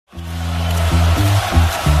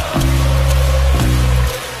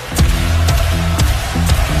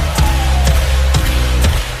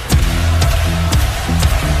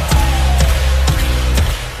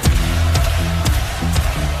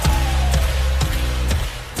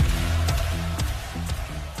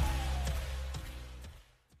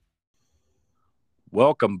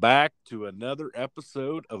Welcome back to another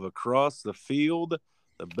episode of Across the Field.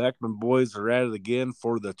 The Beckman boys are at it again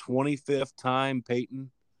for the 25th time, Peyton.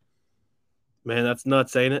 Man, that's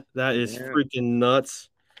nuts, ain't it? That is Yeah. freaking nuts.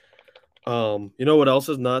 You know what else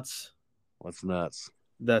is nuts? What's nuts?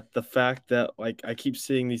 That the fact that I keep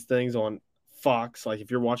seeing these things on Fox, like if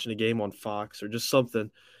you're watching a game on Fox or just something,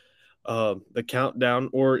 the countdown,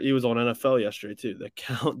 or he was on NFL yesterday too. The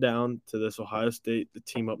countdown to this Ohio State, the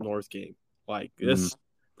team up north game. Like this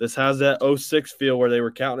has that '06 feel where they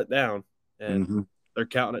were counting it down, and they're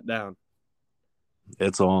counting it down.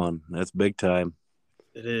 It's on. That's big time.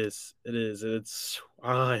 It is. It is.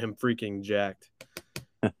 I am freaking jacked.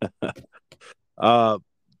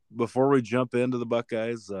 Before we jump into the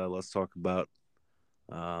Buckeyes, let's talk about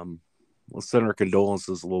let's send our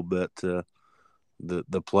condolences a little bit to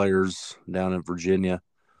the players down in Virginia.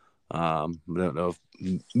 I don't know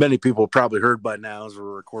if many people probably heard by now as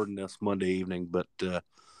we're recording this Monday evening, but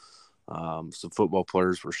some football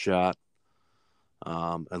players were shot.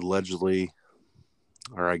 Allegedly,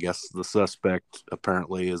 or I guess the suspect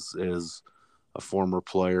apparently is a former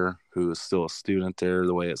player who is still a student there,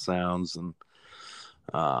 the way it sounds, and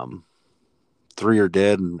 3 are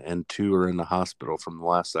dead and 2 are in the hospital from the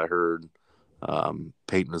last I heard.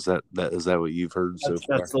 Peyton, is that what you've heard so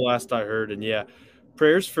far? That's the last I heard, and yeah,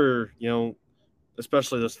 prayers for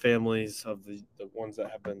especially those families of the ones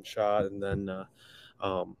that have been shot, and then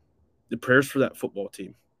the prayers for that football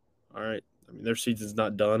team. All right, I mean their season's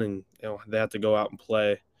not done, and they have to go out and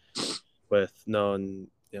play with knowing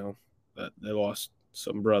that they lost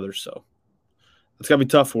some brothers, so it's gotta be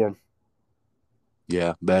tough for them.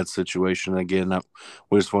 Yeah, bad situation again.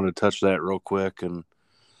 We just want to touch that real quick and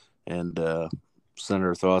send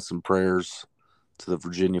our thoughts and prayers to the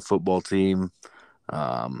Virginia football team,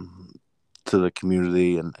 to the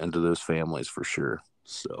community, and to those families for sure.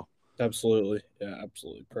 So absolutely, yeah,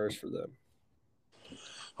 absolutely, prayers for them.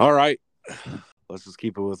 All right, let's just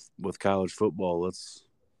keep it with college football. Let's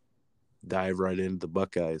dive right into the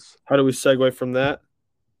Buckeyes. How do we segue from that?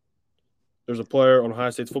 There's a player on Ohio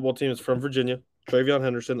State's football team. It's from Virginia, Travion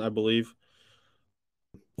Henderson, I believe,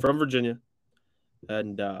 from Virginia,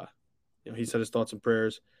 and he said his thoughts and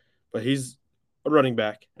prayers. But he's a running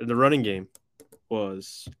back, and the running game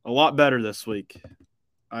was a lot better this week.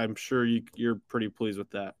 I'm sure you're pretty pleased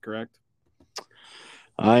with that, correct?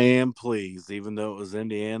 I am pleased, even though it was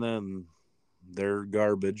Indiana and they're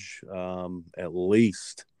garbage. At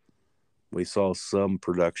least we saw some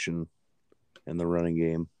production in the running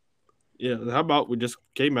game. Yeah, how about we just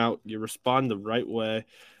came out, you respond the right way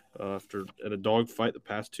after in a dog fight the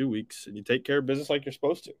past 2 weeks, and you take care of business like you're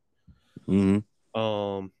supposed to.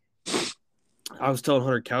 Mm-hmm. I was telling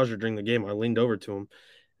Hunter Cowser during the game, I leaned over to him,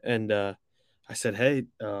 and I said, hey,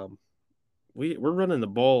 we're running the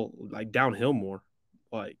ball like downhill more,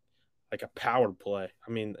 like a powered play.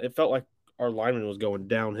 I mean, it felt like our lineman was going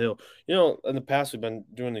downhill. In the past, we've been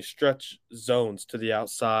doing these stretch zones to the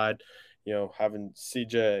outside, having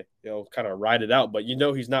CJ, kind of ride it out, but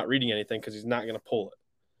he's not reading anything because he's not going to pull it.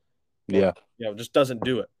 Yeah. Just doesn't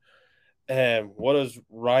do it. And what does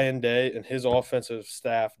Ryan Day and his offensive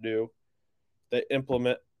staff do? They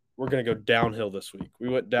implement, we're going to go downhill this week. We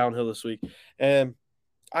went downhill this week. And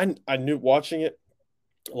I knew watching it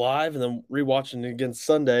live and then rewatching it again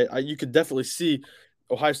Sunday, you could definitely see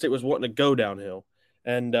Ohio State was wanting to go downhill.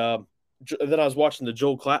 And then I was watching the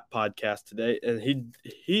Joel Klatt podcast today, and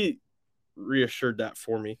he reassured that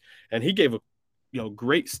for me, and he gave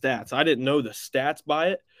great stats. I didn't know the stats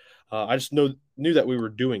by it. I just knew that we were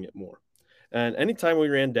doing it more. And anytime we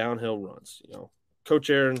ran downhill runs, Coach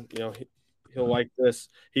Aaron, he'll like this.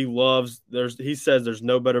 He says there's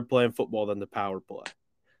no better play in football than the power play.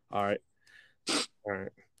 All right.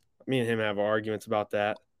 Me and him have arguments about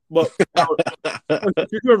that. But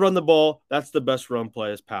if you're going to run the ball, that's the best run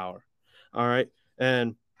play is power. All right.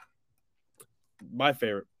 And my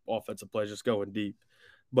favorite offensive play is just going deep.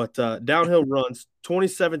 But downhill runs,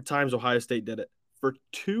 27 times Ohio State did it for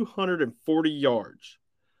 240 yards,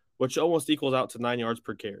 which almost equals out to 9 yards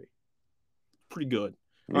per carry. Pretty good.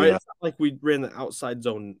 All right. It's not like we ran the outside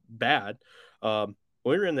zone bad.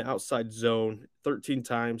 We ran the outside zone 13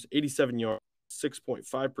 times, 87 yards,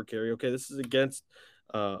 6.5 per carry. Okay, this is against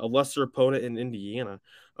a lesser opponent in Indiana.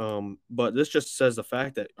 But this just says the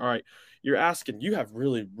fact that, all right, you have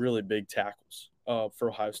really, really big tackles for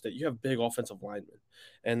Ohio State. You have big offensive linemen.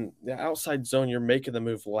 And the outside zone, you're making the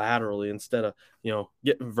move laterally instead of,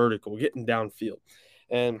 getting vertical, getting downfield.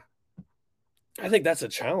 And I think that's a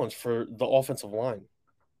challenge for the offensive line.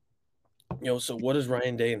 So what does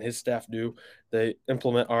Ryan Day and his staff do? They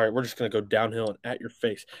implement, all right, we're just going to go downhill and at your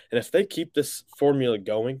face. And if they keep this formula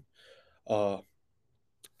going,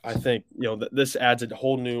 I think this adds a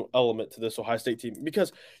whole new element to this Ohio State team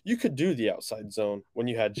because you could do the outside zone when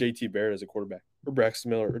you had J.T. Barrett as a quarterback, or Braxton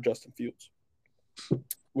Miller, or Justin Fields.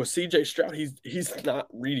 With C.J. Stroud, he's not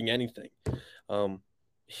reading anything.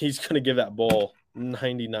 He's going to give that ball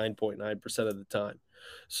 99.9% of the time.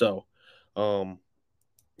 So,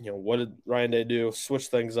 what did Ryan Day do? Switch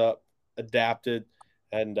things up, adapted,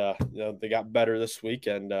 and they got better this week.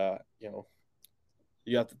 And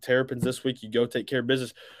you got the Terrapins this week. You go take care of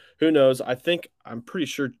business. Who knows? I'm pretty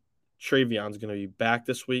sure Travion's going to be back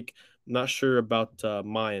this week. I'm not sure about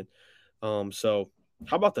Mayan. So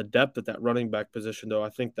how about the depth at that running back position, though? I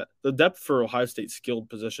think that the depth for Ohio State skilled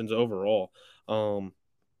positions overall,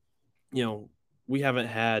 we haven't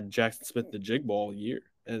had Jackson Smith the jig ball all year.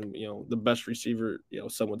 And, the best receiver,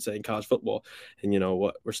 some would say in college football. And,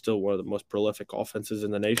 we're still one of the most prolific offenses in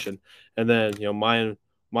the nation. And then,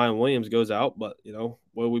 Mayan Williams goes out, but,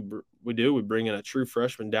 what we do, we bring in a true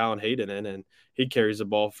freshman, Dallin Hayden, in, and he carries the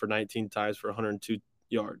ball for 19 times for 102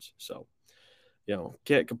 yards. So,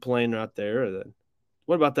 can't complain right there. And then,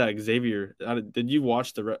 what about that Xavier? Did you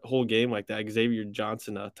watch the whole game, like that Xavier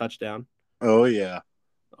Johnson touchdown? Oh yeah,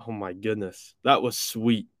 oh my goodness, that was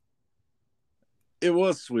sweet. It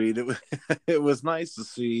was sweet. It was nice to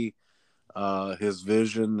see his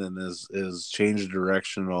vision and his change of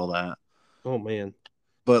direction and all that. Oh man.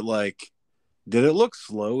 But did it look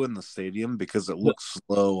slow in the stadium? Because it looked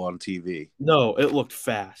slow on TV. No, it looked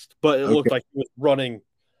fast, but it Okay. looked like he was running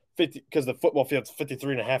 50 because the football field's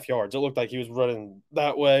 53.5 yards. It looked like he was running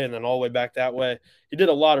that way and then all the way back that way. He did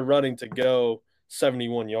a lot of running to go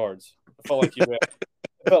 71 yards. It felt like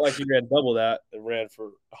he ran double that and ran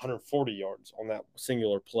for 140 yards on that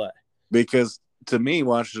singular play. Because to me,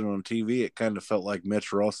 watching it on TV, it kind of felt like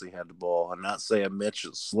Mitch Rossi had the ball. I'm not saying Mitch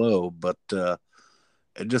is slow, but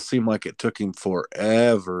it just seemed like it took him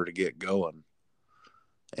forever to get going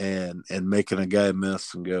and making a guy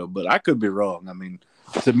miss and go. But I could be wrong. I mean,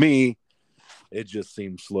 to me, it just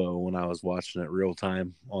seemed slow when I was watching it real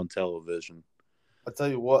time on television. I tell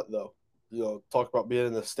you what, though, talk about being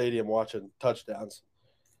in the stadium watching touchdowns.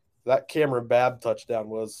 That Cameron Babb touchdown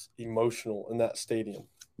was emotional in that stadium.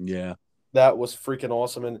 Yeah. That was freaking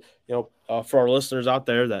awesome. And, for our listeners out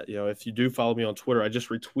there that, if you do follow me on Twitter, I just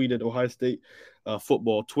retweeted Ohio State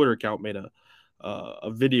football Twitter account, made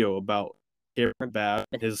a video about Cameron Babb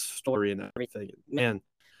and his story and everything. Man,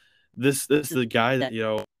 this is the guy that,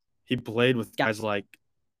 he played with guys like,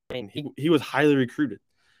 he was highly recruited.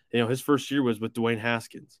 His first year was with Dwayne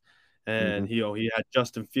Haskins. And he had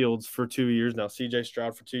Justin Fields for 2 years now, C.J.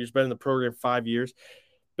 Stroud for 2 years, been in the program 5 years.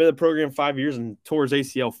 Been in the program 5 years and tore his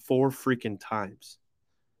ACL 4 freaking times.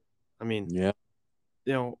 I mean, yeah,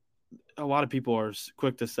 a lot of people are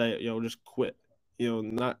quick to say, just quit.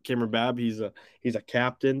 Not Cameron Babb. He's a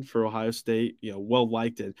captain for Ohio State. Well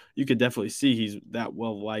liked, and you could definitely see he's that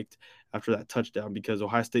well liked after that touchdown because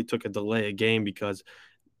Ohio State took a delay a game because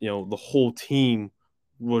the whole team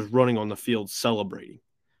was running on the field celebrating.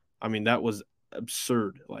 I mean, that was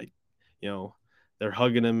absurd. They're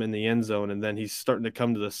hugging him in the end zone, and then he's starting to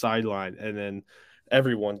come to the sideline, and then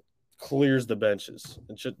everyone clears the benches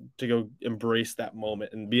and to go embrace that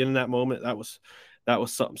moment and being in that moment. That was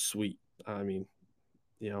something sweet. I mean,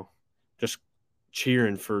 just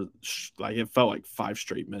cheering for it felt like 5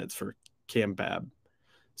 straight minutes for Cam Babb.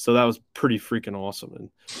 So that was pretty freaking awesome.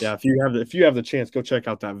 And yeah, if you have the chance, go check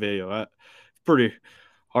out that video. That's pretty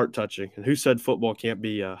heart touching. And who said football can't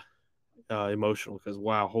be emotional? Because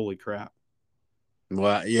wow, holy crap.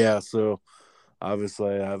 Well, yeah. So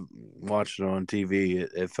obviously, I've watched it on TV.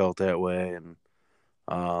 It felt that way,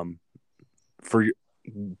 and for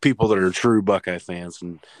people that are true Buckeye fans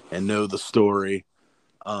and know the story,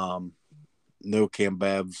 know Cam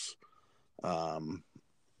Babb's,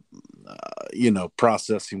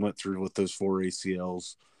 process he went through with those 4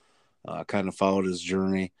 ACLs. Kind of followed his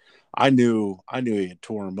journey. I knew he had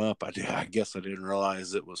tore him up. I guess I didn't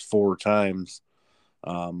realize it was 4 times.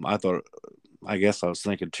 I guess I was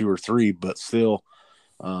thinking 2 or 3, but still.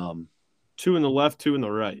 2 in the left, 2 in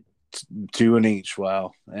the right. 2 in each.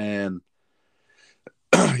 Wow. And,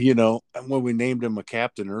 when we named him a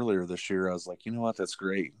captain earlier this year, I was like, you know what? That's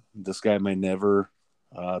great. This guy may never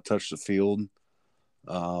touch the field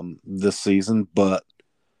this season, but,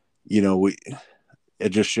 it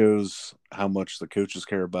just shows how much the coaches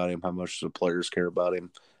care about him, how much the players care about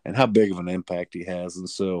him, and how big of an impact he has. And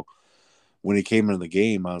so when he came into the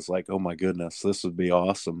game, I was like, oh my goodness, this would be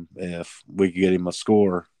awesome if we could get him a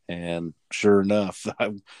score. And sure enough,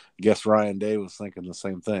 I guess Ryan Day was thinking the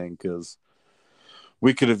same thing because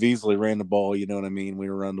we could have easily ran the ball. You know what I mean? We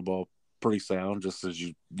were running the ball pretty sound, just as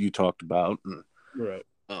you talked about. And, right.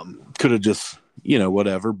 Could have just,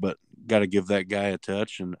 whatever, but got to give that guy a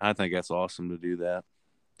touch. And I think that's awesome to do that.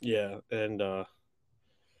 Yeah, and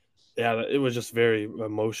yeah, it was just very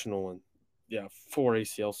emotional and yeah, 4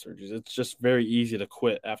 ACL surgeries. It's just very easy to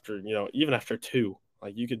quit after even after two.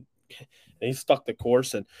 Like you could, and he stuck the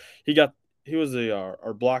course and he got he was the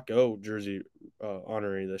our Block O jersey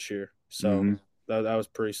honoree this year, so Mm-hmm. that was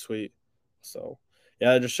pretty sweet. So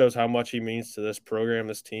yeah, it just shows how much he means to this program,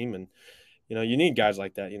 this team, and you need guys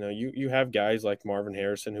like that. You have guys like Marvin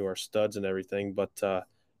Harrison who are studs and everything, but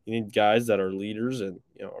you need guys that are leaders and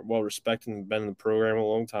are well respected and been in the program a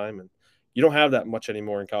long time. And you don't have that much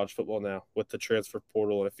anymore in college football now with the transfer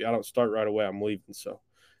portal. And if I don't start right away, I'm leaving. So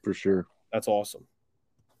For sure. that's awesome.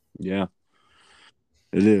 Yeah,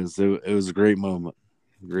 it is. It was a great moment.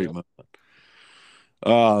 Great Yep. moment.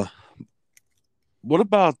 Uh, what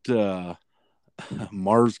about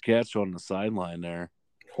Mars catch on the sideline there?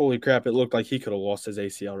 Holy crap! It looked like he could have lost his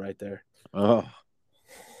ACL right there. Oh,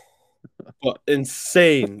 But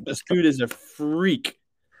insane. This dude is a freak,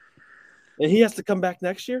 and he has to come back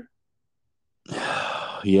next year.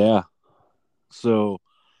 yeah. So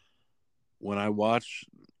when I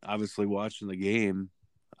obviously watching the game,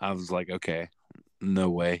 I was like, okay, no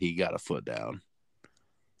way he got a foot down.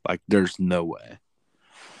 Like, there's no way.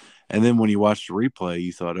 And then when you watched the replay,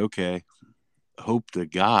 you thought, okay, hope to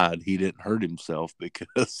God he didn't hurt himself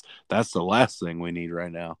because that's the last thing we need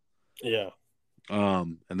right now. Yeah.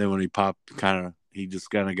 And then when he just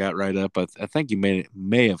kind of got right up. I think he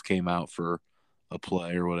may have came out for a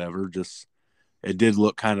play or whatever. Just it did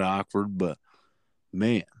look kind of awkward, but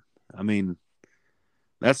man, I mean,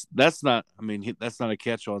 that's not. I mean, that's not a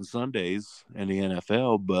catch on Sundays in the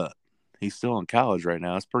NFL, but he's still in college right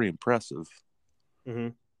now. It's pretty impressive Mm-hmm.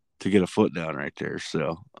 to get a foot down right there.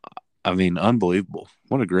 So, I mean, unbelievable.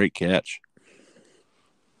 What a great catch.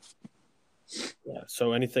 Yeah.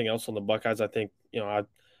 So anything else on the Buckeyes? I think I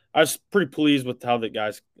was pretty pleased with how the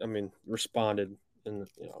guys, responded in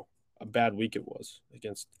a bad week it was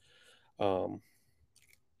against um,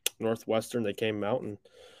 Northwestern. They came out and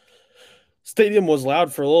stadium was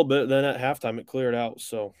loud for a little bit. Then at halftime it cleared out.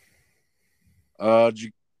 So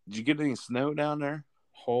Did you get any snow down there?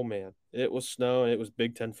 oh man, it was snow and it was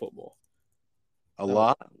Big Ten football. A That was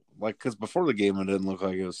lot, like because before the game it didn't look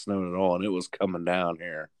like it was snowing at all, and it was coming down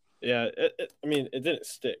here. yeah. It didn't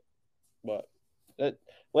stick, but it,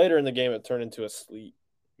 later in the game it turned into a sleet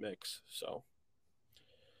mix. So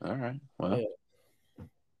All right, well, yeah,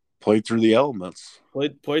 played through the elements.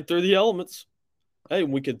 played through the elements. Hey,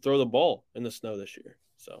 we could throw the ball in the snow this year.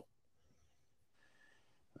 So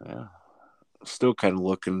Yeah, still kind of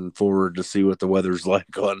looking forward to see what the weather's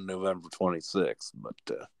like on November 26th. But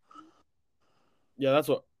yeah, that's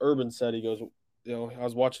what Urban said. He goes, I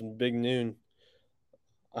was watching Big Noon.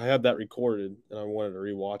 I had that recorded and I wanted to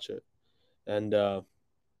rewatch it. And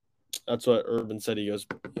that's what Urban said. He goes,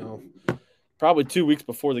 probably 2 weeks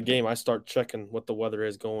before the game, I start checking what the weather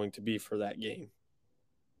is going to be for that game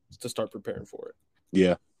to start preparing for it.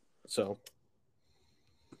 yeah, So,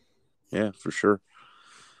 yeah, for sure,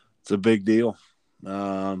 it's a big deal.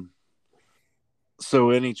 So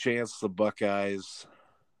any chance the Buckeyes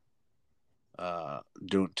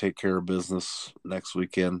don't take care of business next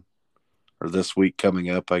weekend or this week coming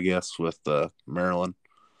up, I guess, with Maryland?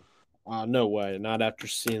 no way. Not after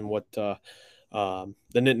seeing what the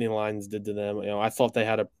Nittany Lions did to them. I thought they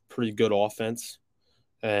had a pretty good offense.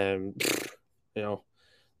 And,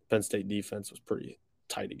 Penn State defense was pretty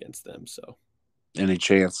tight against them. So, Any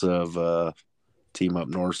chance of team up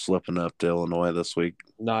north slipping up to Illinois this week?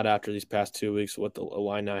 not after these past 2 weeks, what the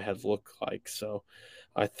Illini have looked like. So,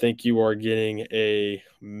 I think you are getting a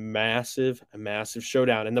massive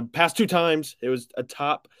showdown. And the past two times, it was a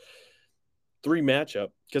top three matchup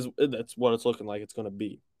because that's what it's looking like it's going to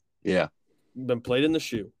be. Yeah. Been played in the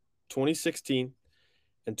shoe 2016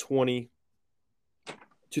 and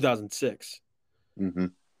 2006. Mm-hmm.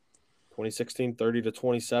 2016,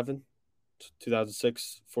 30-27.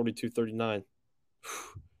 2006, 42-39.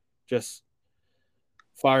 Just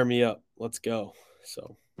fire me up. Let's go.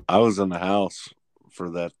 So, I was in the house for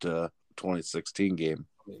that 2016 game.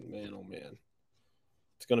 I mean, man, oh man.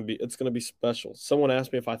 It's gonna be special. Someone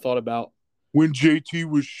asked me if I thought about When JT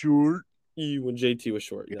was short. you when JT was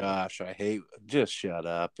short. Gosh, I hate. Just shut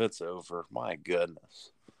up. It's over. My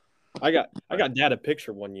goodness. I got dad a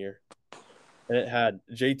picture one year, and it had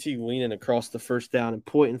JT leaning across the first down and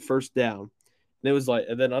pointing first down, and it was like,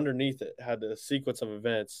 and then underneath it had a sequence of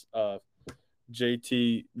events of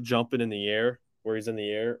JT jumping in the air where he's in the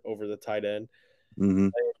air over the tight end, Mm-hmm.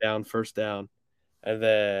 laying down first down, and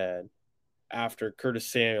then after Curtis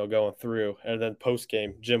Samuel going through, and then post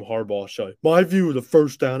game, Jim Harbaugh showing my view of the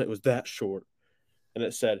first down. It was that short, and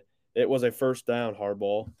it said it was a first down.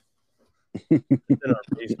 Harbaugh in our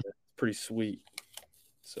basement. Pretty sweet.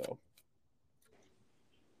 So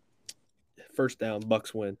first down,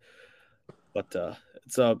 Bucks win. But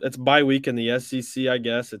it's bye week in the SEC. I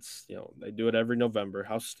guess it's they do it every November.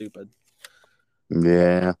 How stupid.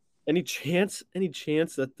 Yeah. Any chance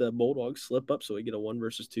that the Bulldogs slip up so we get a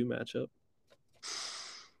 1-2 matchup?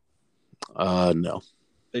 No.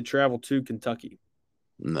 They travel to Kentucky.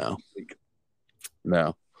 No.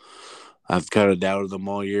 I've kind of doubted them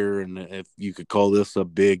all year, and if you could call this a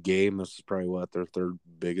big game, this is probably their third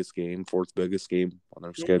biggest game, fourth biggest game on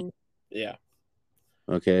their schedule. Yeah.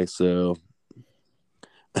 Okay, so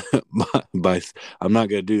I'm not going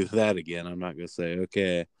to do that again. I'm not going to say,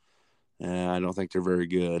 okay, I don't think they're very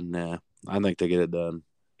good. Nah, I think they get it done.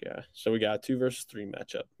 Yeah, so we got a 2-3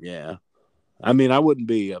 matchup. Yeah. I mean, I wouldn't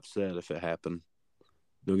be upset if it happened.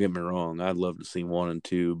 Don't get me wrong. I'd love to see 1 and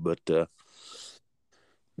 2, but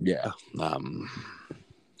yeah,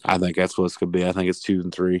 I think that's what it's going to be. I think it's 2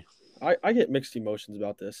 and 3. I get mixed emotions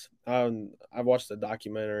about this. I've watched the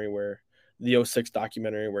documentary the 06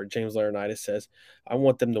 documentary where James Laurinaitis says, I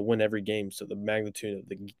want them to win every game. So the magnitude of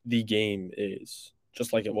the game is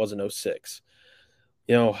just like it was in 06.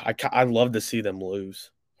 I love to see them lose.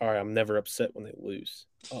 All right, I'm never upset when they lose.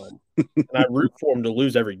 And I root for them to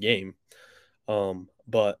lose every game.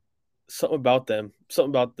 But something about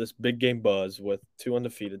this big game buzz with 2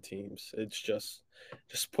 undefeated teams, it's just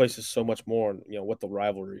places so much more on, what the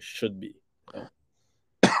rivalry should be.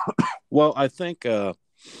 Well, I think,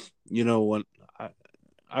 when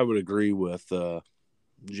I would agree with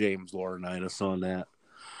James Laurinaitis on that.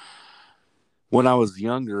 When I was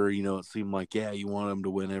younger, it seemed like, yeah, you want them to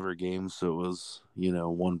win every game. So it was,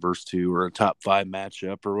 1-2 or a top 5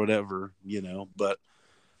 matchup or whatever, But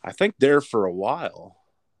I think there for a while,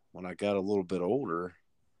 when I got a little bit older,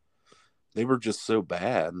 they were just so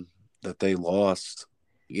bad that they lost,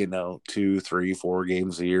 2, 3, 4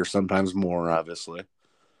 games a year, sometimes more, obviously.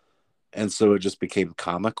 And so it just became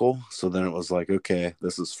comical. So then it was like, okay,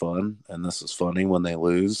 this is fun, and this is funny when they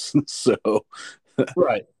lose. So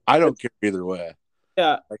Right. I don't care either way.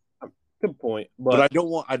 Yeah, good point. But I don't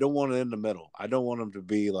want it in the middle. I don't want them to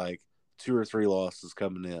be like 2 or 3 losses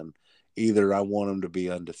coming in. Either I want them to be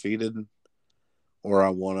undefeated, or I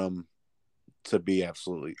want them to be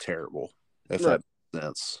absolutely terrible, if that makes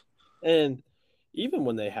sense. And even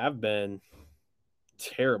when they have been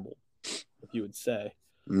terrible, if you would say,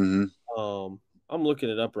 I'm looking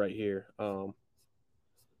it up right here.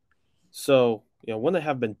 So when they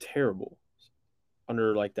have been terrible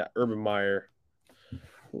under like that Urban Meyer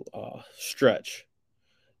stretch,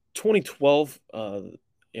 2012,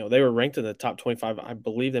 they were ranked in the top 25. I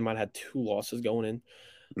believe they might have had 2 losses going in.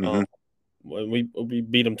 When we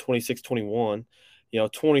beat them 26-21.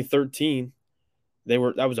 2013, that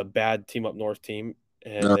was a bad team up north team,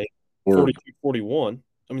 and they 42-41.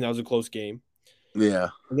 I mean, that was a close game. Yeah.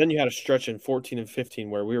 And then you had a stretch in 14 and 15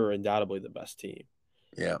 where we were undoubtedly the best team.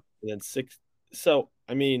 Yeah. And then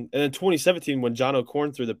and then 2017 when John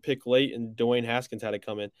O'Corn threw the pick late and Dwayne Haskins had to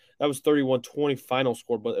come in, that was 31-20 final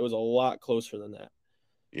score, but it was a lot closer than that.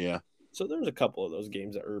 Yeah. So there's a couple of those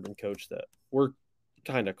games that Urban coached that were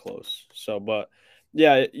kind of close. So, but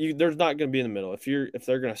yeah, there's not going to be in the middle. If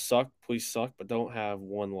they're going to suck, please suck, but don't have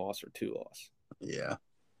 1 loss or 2 loss. Yeah.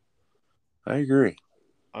 I agree.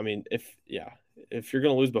 I mean, if you're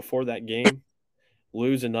going to lose before that game,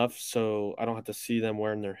 lose enough so I don't have to see them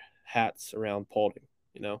wearing their hats around Paulding,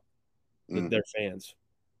 their fans.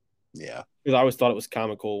 Yeah. Because I always thought it was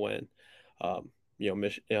comical when,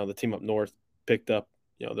 the team up north picked up,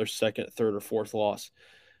 their second, third, or fourth loss.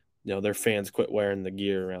 Their fans quit wearing the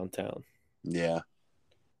gear around town. Yeah.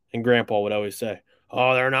 And Grandpa would always say,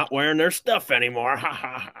 "Oh, they're not wearing their stuff anymore." Ha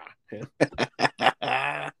ha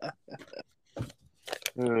ha.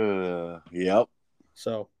 Yep.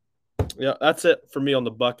 So, yeah, that's it for me on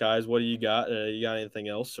the Buckeyes. What do you got? You got anything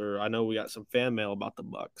else? Or I know we got some fan mail about the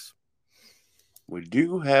Bucks. We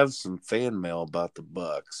do have some fan mail about the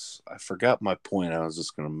Bucks. I forgot my point I was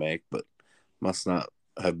just going to make, but must not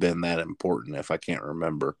have been that important if I can't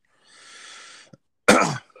remember.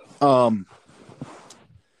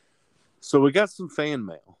 So we got some fan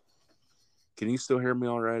mail. Can you still hear me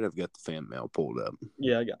all right? I've got the fan mail pulled up.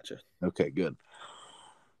 Yeah, I got you. Okay, good.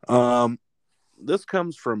 This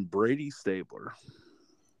comes from Brady Stabler.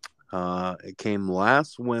 It came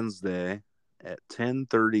last Wednesday at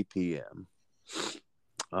 10:30 p.m.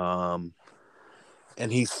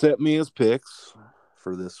 And he sent me his picks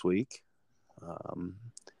for this week.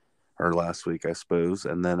 or last week, I suppose.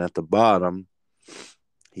 And then at the bottom,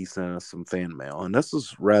 he sent us some fan mail. And this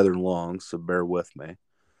is rather long, so bear with me.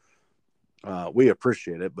 We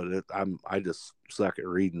appreciate it, but I just suck at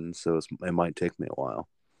reading, so it might take me a while.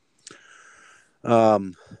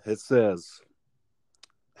 It says,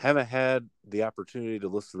 haven't had the opportunity to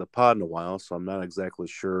listen to the pod in a while, so I'm not exactly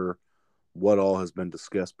sure what all has been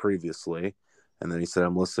discussed previously. And then he said,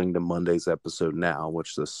 I'm listening to Monday's episode now,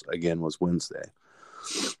 which this, again, was Wednesday.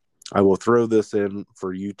 I will throw this in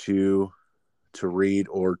for you two to read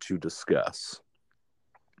or to discuss.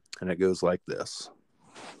 And it goes like this.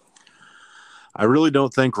 I really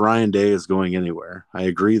don't think Ryan Day is going anywhere. I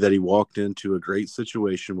agree that he walked into a great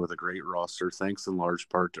situation with a great roster, thanks in large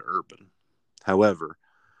part to Urban. However,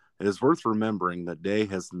 it is worth remembering that Day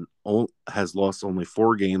has lost only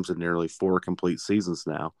 4 games in nearly 4 complete seasons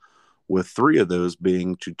now, with 3 of those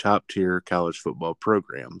being to top-tier college football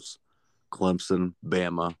programs, Clemson,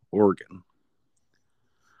 Bama, Oregon,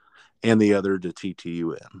 and the other to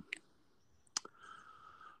TTUN.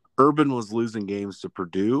 Urban was losing games to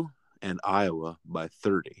Purdue and Iowa by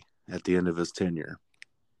 30 at the end of his tenure.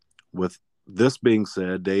 With this being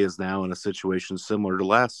said, Day is now in a situation similar to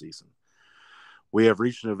last season. We have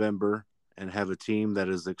reached November and have a team that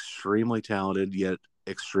is extremely talented yet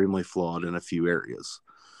extremely flawed in a few areas.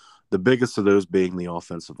 The biggest of those being the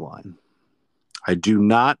offensive line. I do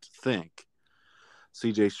not think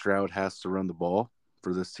C.J. Stroud has to run the ball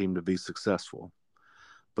for this team to be successful,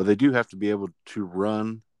 but they do have to be able to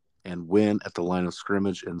run and win at the line of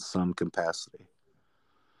scrimmage in some capacity.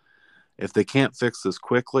 If they can't fix this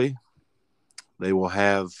quickly, they will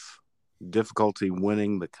have difficulty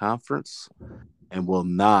winning the conference and will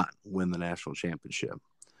not win the national championship.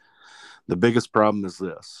 The biggest problem is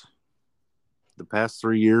this. The past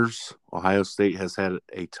 3 years, Ohio State has had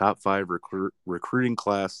a top 5 recruiting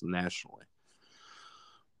class nationally.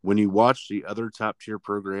 When you watch the other top-tier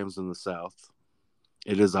programs in the South,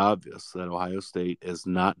 it is obvious that Ohio State is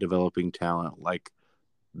not developing talent like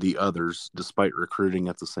the others, despite recruiting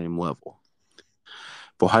at the same level.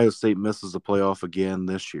 If Ohio State misses the playoff again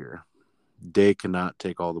this year, Day cannot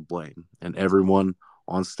take all the blame, and everyone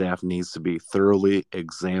on staff needs to be thoroughly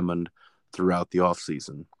examined throughout the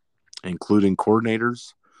offseason, including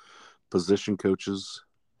coordinators, position coaches,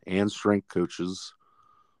 and strength coaches,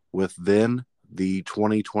 with then the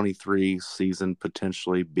 2023 season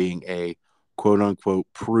potentially being a quote-unquote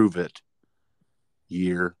prove-it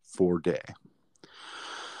year for Day.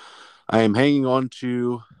 I am hanging on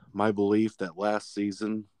to my belief that last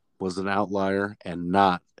season was an outlier and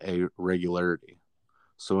not a regularity.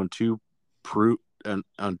 So until proven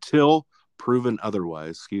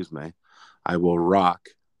otherwise, I will rock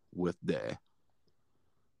with Day.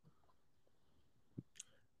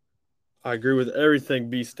 I agree with everything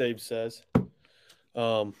B. Stave says.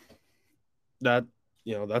 That's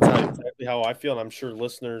exactly how I feel, and I'm sure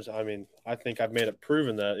listeners. I mean, I think I've made it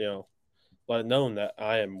proven that let it known that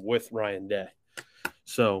I am with Ryan Day.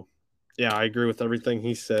 So, yeah, I agree with everything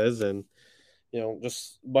he says, and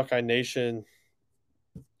just Buckeye Nation,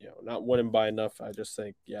 not winning by enough. I just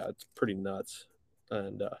think, it's pretty nuts,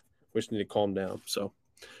 and we just need to calm down. So,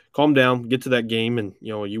 calm down, get to that game, and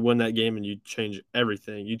you win that game, and you change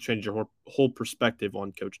everything. You change your whole perspective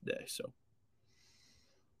on Coach Day. So.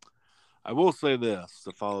 I will say this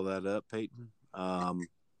to follow that up, Peyton.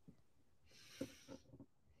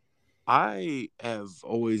 I have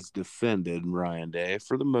always defended Ryan Day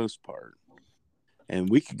for the most part. And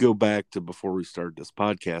we could go back to before we started this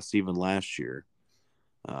podcast, even last year.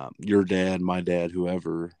 Your dad, my dad,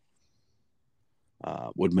 whoever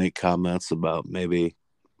would make comments about maybe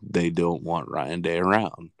they don't want Ryan Day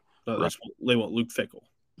around. Right? They want Luke Fickell.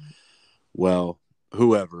 Well,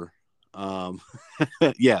 whoever.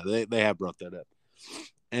 Yeah, they have brought that up.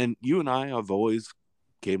 And you and I have always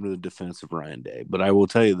came to the defense of Ryan Day. But I will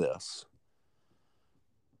tell you this.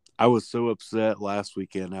 I was so upset last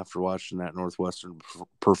weekend after watching that Northwestern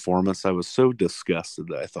performance. I was so disgusted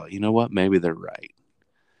that I thought, you know what? Maybe they're right.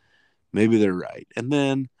 Maybe they're right. And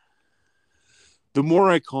then the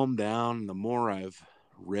more I calm down, the more I've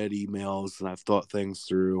read emails and I've thought things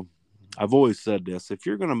through, I've always said this. If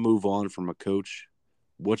you're going to move on from a coach,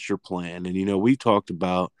 what's your plan? And, we talked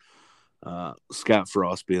about Scott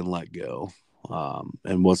Frost being let go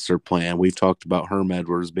and what's their plan. We've talked about Herm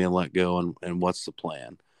Edwards being let go and what's the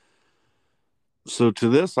plan. So to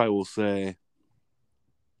this, I will say,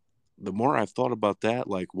 the more I've thought about that,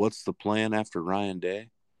 like what's the plan after Ryan Day,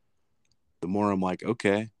 the more I'm like,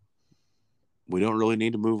 okay, we don't really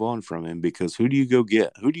need to move on from him because who do you go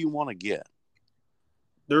get? Who do you want to get?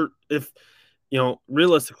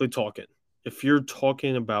 Realistically talking, if you're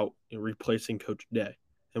talking about replacing Coach Day,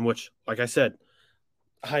 in which, like I said,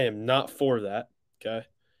 I am not for that. Okay.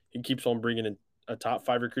 He keeps on bringing in a top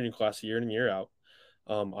 5 recruiting class year in and year out.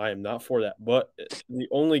 I am not for that. But the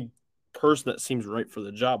only person that seems right for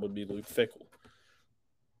the job would be Luke Fickle.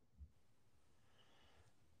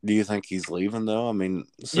 Do you think he's leaving though? I mean,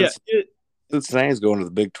 Yeah. since Cincinnati's going to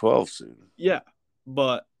the Big 12 soon, Yeah.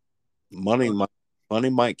 But money uh, might money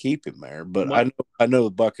might keep him there. But my, I know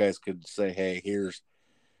the Buckeyes could say, hey, here's,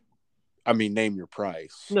 I mean, name your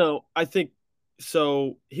price. no, I think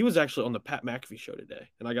so. He was actually on the Pat McAfee show today,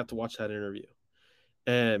 and I got to watch that interview.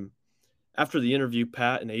 And after the interview,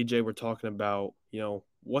 Pat and AJ were talking about,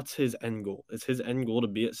 what's his end goal? Is his end goal to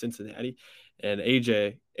be at Cincinnati? And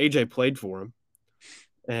AJ played for him,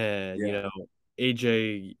 and Yeah.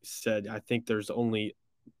 AJ said, I think there's only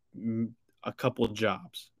a couple of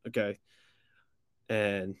jobs. Okay,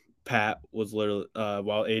 and Pat was literally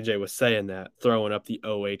while AJ was saying that, throwing up the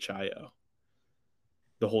OHIO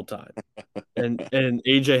the whole time, and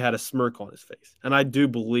AJ had a smirk on his face, and I do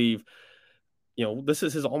believe this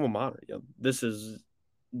is his alma mater. That's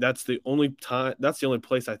the only time. That's the only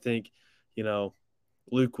place I think,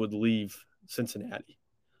 Luke would leave Cincinnati.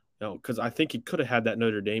 Because I think he could have had that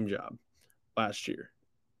Notre Dame job last year.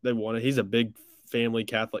 They wanted. He's a big family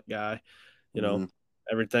Catholic guy. You know, Mm-hmm.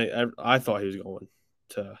 everything. I thought he was going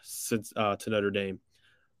to Notre Dame,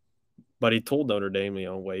 but he told Notre Dame,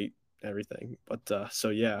 wait, everything. But so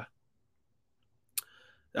yeah,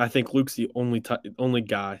 I think Luke's the only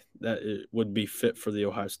guy that would be fit for the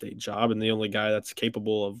Ohio State job, and the only guy that's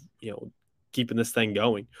capable of keeping this thing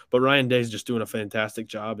going. But Ryan Day's just doing a fantastic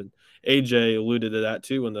job, and AJ alluded to that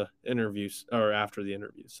too in the interviews or after the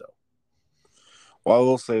interview. So, Well, I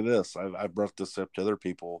will say this: I've brought this up to other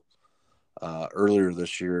people earlier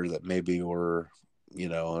this year that maybe were,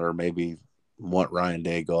 or maybe want Ryan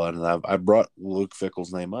Day gone, and I brought Luke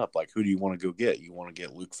Fickle's name up. Like, who do you want to go get? You want to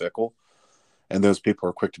get Luke Fickle? And those people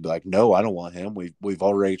are quick to be like, no, I don't want him. We've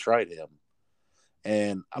already tried him.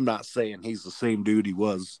 And I'm not saying he's the same dude he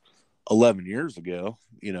was 11 years ago,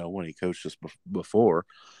 when he coached us before.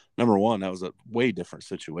 Number one, that was a way different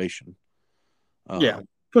situation. yeah, Um,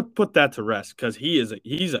 put that to rest because he's an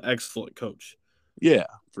excellent coach. yeah,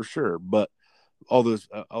 for sure. But all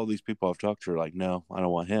these people I've talked to are like, no, I don't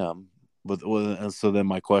want him. But and so then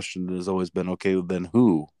my question has always been, okay, then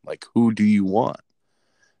who? Like, who do you want?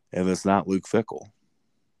 If it's not Luke Fickle,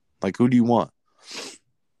 like, who do you want?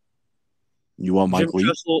 You want Jim Mike Leach?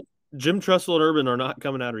 Tressel, Jim Tressel and Urban are not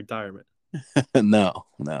coming out of retirement. No,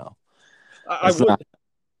 I it's would. not.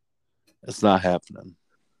 It's not happening.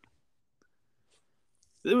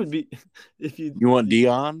 It would be if you. You want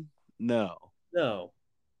Dion? No, No.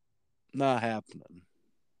 not happening.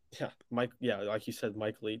 Yeah, Mike. Yeah, like you said,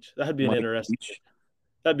 Mike Leach. That'd be an Mike interesting. Leach.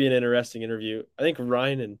 That'd be an interesting interview. I think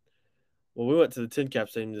Ryan and when we went to the Tin Cap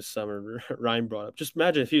Stadium this summer, Ryan brought up. Just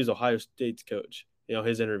imagine if he was Ohio State's coach.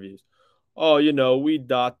 His interviews. Oh, we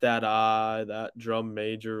dot that I. That drum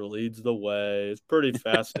major leads the way. It's pretty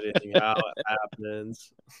fascinating how it happens.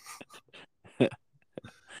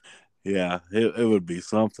 Yeah, it would be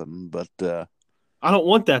something, but I don't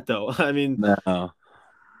want that though. I mean, no.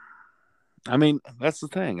 I mean, that's the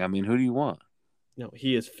thing. I mean, who do you want?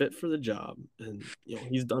 he is fit for the job, and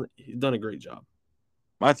he's done a great job.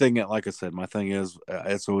 My thing, like I said, my thing is,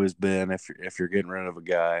 it's always been if you're getting rid of a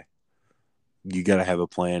guy, you got to have a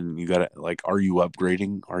plan. You got to, like, are you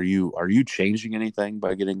upgrading? Are you changing anything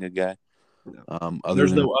by getting a guy? No. Other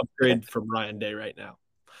There's than, no upgrade from Ryan Day right now.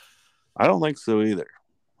 I don't think so either.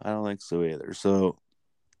 So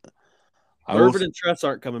I will. Urban and Tress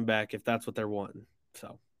aren't coming back if that's what they're wanting.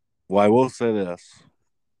 So, Well, I will say this.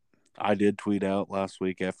 I did tweet out last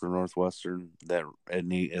week after Northwestern that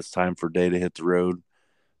it's time for Day to hit the road.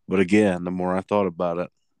 But again, the more I thought about it,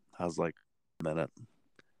 I was like, a minute,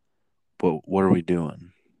 but what are we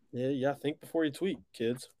doing? yeah. Think before you tweet,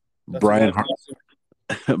 kids. That's a Brian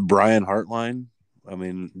lot. Brian Hartline. I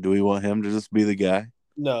mean, do we want him to just be the guy?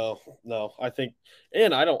 No. I think,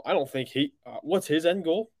 and I don't think he. What's his end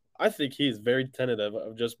goal? I think he's very tentative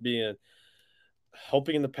of just being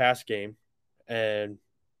helping in the pass game and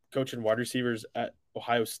coaching wide receivers at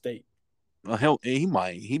Ohio State. Well, hell, he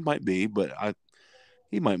might be, but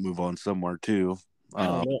he might move on somewhere too. I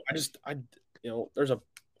don't know. There's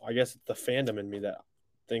I guess it's the fandom in me that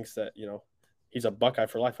thinks that he's a Buckeye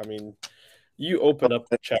for life. I mean, you open up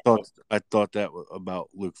the checkbook. I thought that about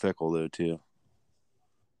Luke Fickle though too.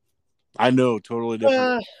 I know, totally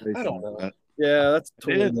different. I don't know. Yeah, that's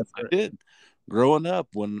totally different. I did. Growing up,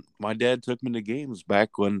 when my dad took me to games back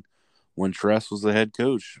when Tress was the head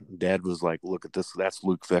coach, Dad was like, "Look at this. That's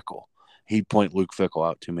Luke Fickle." He'd point Luke Fickle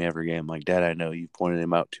out to me every game. Like, Dad, I know you pointed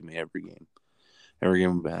him out to me every game. Every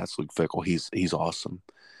game that's Luke Fickle. He's awesome.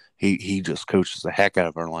 He just coaches the heck out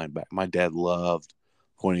of our linebacker. My dad loved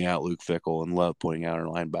pointing out Luke Fickle and loved pointing out our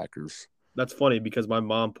linebackers. That's funny because my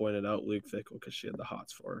mom pointed out Luke Fickle because she had the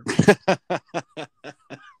hots for him.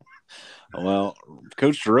 Well,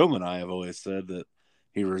 Coach Jerome and I have always said that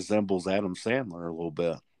he resembles Adam Sandler a little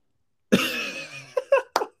bit.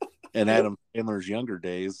 And Adam Sandler's younger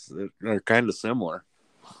days are kind of similar.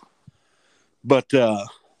 But no,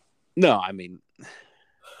 I mean,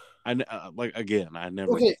 I never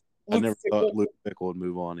thought Luke Fickle would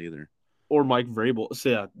move on either. Or Mike Vrabel. So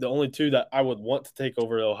yeah, the only two that I would want to take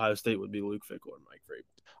over Ohio State would be Luke Fickle and Mike Vrabel.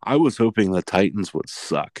 I was hoping the Titans would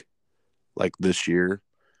suck like this year,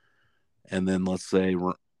 and then let's say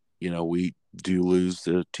we do lose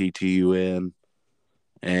to TTUN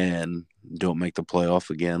and don't make the playoff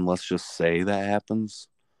again. Let's just say that happens.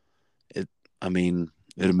 It'd have been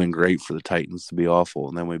great for the Titans to be awful,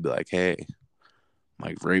 and then we'd be like, hey,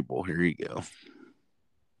 Mike Vrabel, here you go.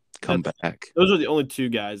 Come back. Those are the only two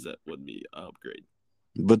guys that would be upgrade.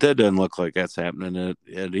 But that doesn't look like that's happening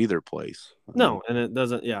at either place. No, and it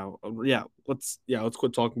doesn't. Yeah. Let's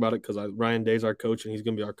quit talking about it because Ryan Day's our coach, and he's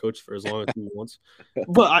going to be our coach for as long as he wants.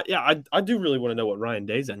 But I do really want to know what Ryan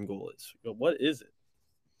Day's end goal is. What is it?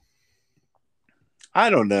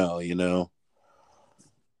 I don't know.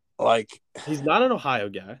 Like, he's not an Ohio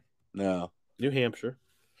guy. No, New Hampshire.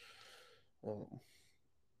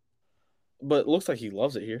 But it looks like he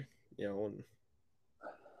loves it here.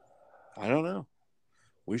 I don't know.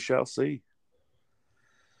 We shall see.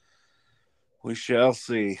 We shall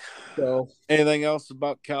see. So, anything else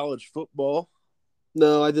about college football?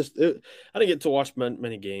 No, I didn't get to watch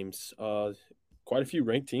many games. Quite a few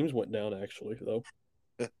ranked teams went down, actually, though.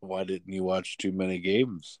 Why didn't you watch too many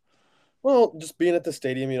games? Well, just being at the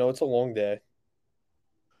stadium, it's a long day.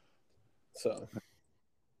 So.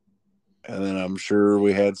 And then I'm sure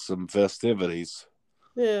we had some festivities.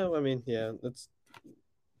 Yeah, that's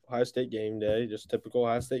Ohio State game day, just typical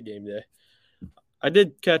Ohio State game day. I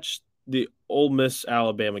did catch the Ole Miss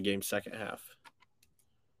Alabama game second half.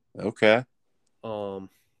 Okay. Well,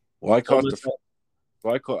 I caught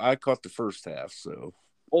the first half, so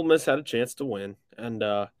Ole Miss had a chance to win, and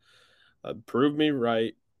proved me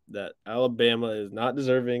right that Alabama is not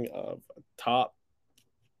deserving of a top.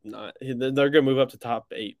 They're going to move up to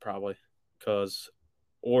top 8 probably because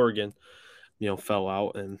Oregon, fell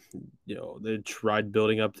out, and they tried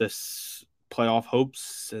building up this playoff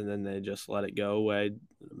hopes, and then they just let it go away in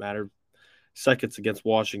a matter of seconds against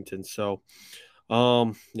Washington. So,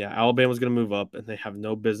 Alabama's going to move up, and they have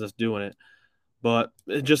no business doing it. But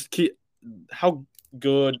it just how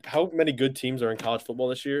many good teams are in college football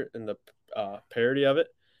this year, and the parity of it.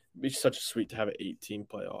 It'd be such sweet to have an 8-team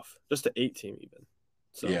playoff, just an 8-team even.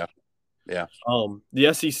 So yeah.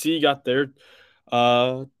 The SEC got their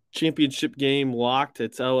championship game locked.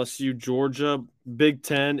 It's LSU Georgia. Big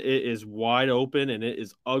Ten. It is wide open and it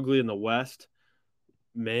is ugly in the West.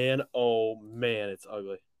 Man, oh man, it's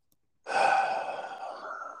ugly.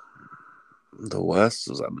 The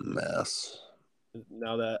West is a mess.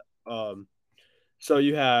 Now that so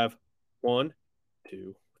you have 1,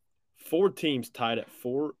 2, 4 teams tied at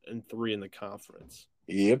 4-3 in the conference.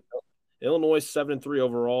 Yep. Illinois 7-3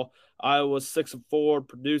 overall. Iowa 6-4.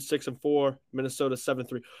 Purdue 6-4. Minnesota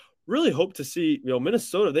 7-3. Really hope to see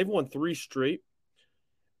Minnesota. They've won 3 straight.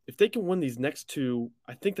 If they can win these next 2,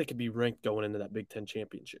 I think they could be ranked going into that Big Ten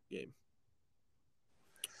championship game.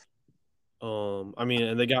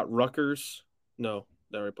 And they got Rutgers. No,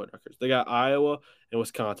 they already put Rutgers. They got Iowa and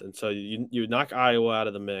Wisconsin. So you knock Iowa out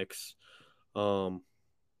of the mix.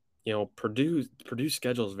 Purdue's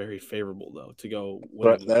schedule is very favorable though to go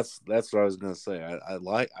win. But that's what I was going to say.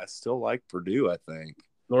 I still like Purdue. I think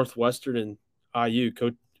Northwestern and IU.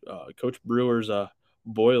 Coach Brewer's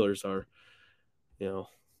Boilers are,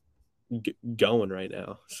 going right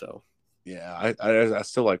now. So yeah, I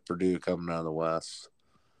still like Purdue coming out of the West.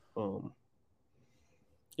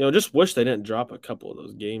 Just wish they didn't drop a couple of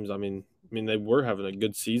those games. I mean they were having a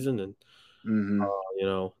good season, and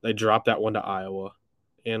they dropped that one to Iowa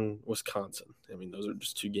and Wisconsin. Those are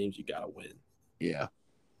just 2 games you got to win. Yeah.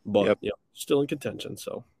 But, still in contention,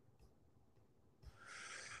 so.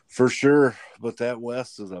 For sure, but that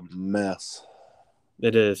West is a mess.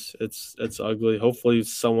 It is. It's ugly. Hopefully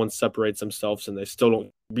someone separates themselves and they still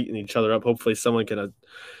don't beating each other up. Hopefully someone can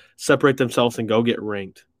separate themselves and go get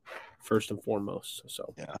ranked first and foremost.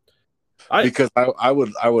 So yeah, because I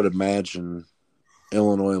would imagine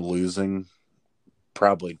Illinois losing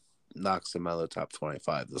probably knocks them out of the top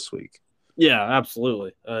 25 this week. Yeah,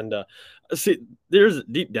 absolutely. And see, there's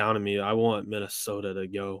deep down in me, I want Minnesota to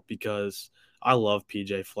go because I love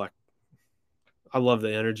PJ Fleck. I love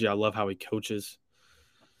the energy. I love how he coaches.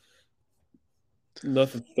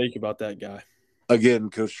 Nothing fake about that guy. Again,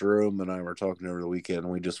 Coach Jerome and I were talking over the weekend.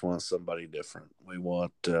 We just want somebody different. We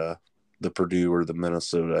want the Purdue or the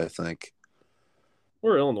Minnesota, I think.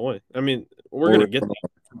 We're Illinois. I mean, we're going to get that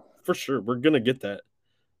for sure. We're going to get that.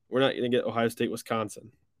 We're not going to get Ohio State,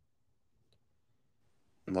 Wisconsin.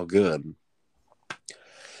 Well, good.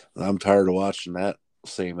 I'm tired of watching that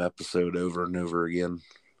same episode over and over again.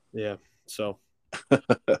 Yeah. So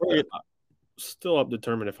still up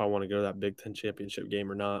determined if I want to go to that Big Ten championship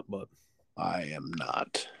game or not, but I am not.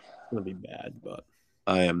 It's going to be bad, but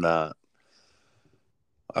I am not.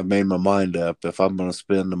 I've made my mind up. If I'm going to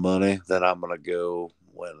spend the money, then I'm going to go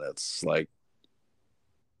when it's like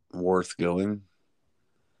worth going.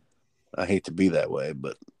 I hate to be that way,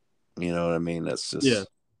 but you know what I mean? It's just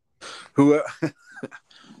who,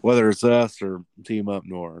 whether it's us or Team Up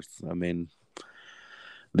North. I mean,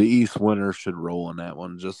 the East winner should roll in that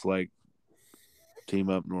one, just like Team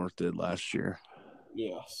Up North did last year.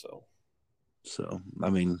 Yeah, so I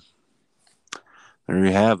mean, there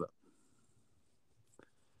you have it.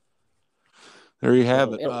 There you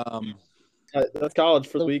have it. That's college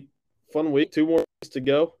for the week. Fun week. 2 more weeks to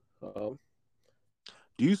go.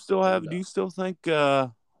 Do you still think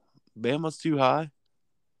Bama's too high?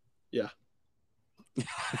 Yeah.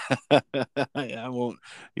 I won't.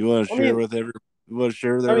 You want to share with everybody? You want to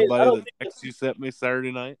share with everybody the text you sent me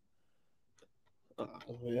Saturday night?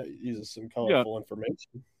 Uses some colorful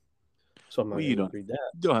information, so I'm not going to read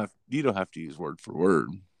that. You don't have to use word for word.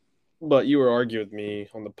 But you were arguing with me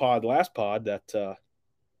on the last pod that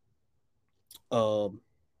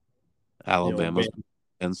Alabama's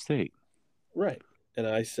Penn State, right? And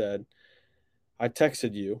I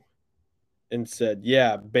texted you and said,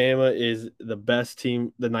 "Yeah, Bama is the best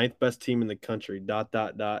team, the 9th best team in the country." ...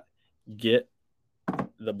 Get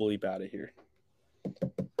the bleep out of here.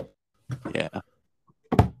 Yeah,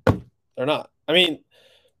 they're not. I mean,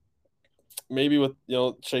 maybe with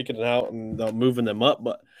shaking it out and moving them up,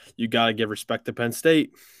 but you got to give respect to Penn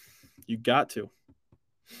State. You got to.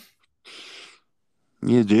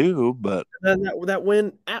 You do, but and then that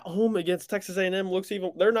win at home against Texas A&M looks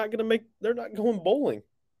even. They're not going bowling.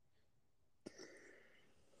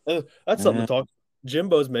 That's something to talk.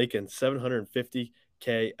 Jimbo's making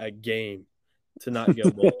 $750K a game to not go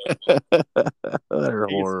bowling. They're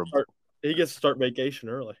horrible. He gets to start vacation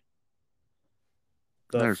early.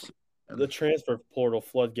 The transfer portal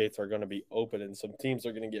floodgates are going to be open, and some teams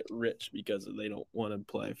are going to get rich because they don't want to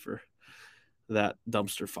play for that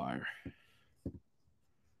dumpster fire.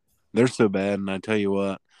 They're so bad, and I tell you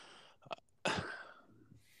what,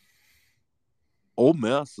 Ole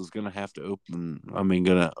Miss is going to have to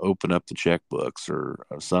open up the checkbooks or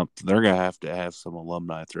something. They're going to have some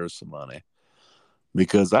alumni throw some money,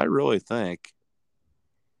 because I really think,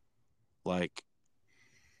 like,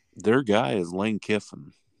 their guy is Lane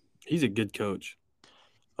Kiffin. He's a good coach.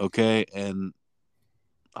 Okay, and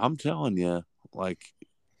I'm telling you, like,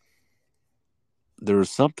 there was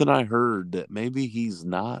something I heard that maybe he's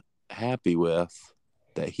not happy with,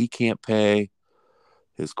 that he can't pay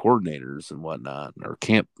his coordinators and whatnot, or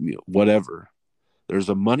can't, whatever. There's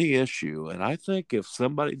a money issue, and I think if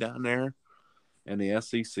somebody down there in the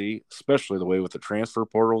SEC, especially the way with the transfer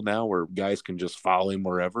portal now, where guys can just follow him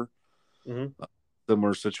wherever,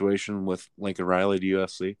 similar situation with Lincoln Riley to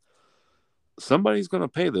USC, somebody's going to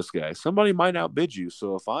pay this guy. Somebody might outbid you.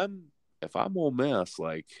 So if I'm Ole Miss,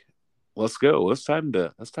 like, let's go. It's time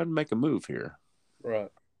to make a move here. Right.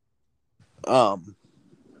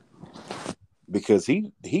 Because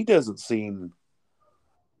he doesn't seem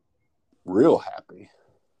real happy.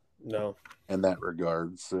 No. In that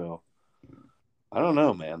regard. So I don't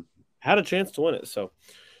know, man. Had a chance to win it, so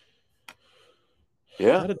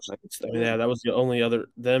yeah. That was the only other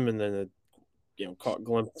them, and then caught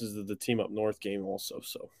glimpses of the Team Up North game also.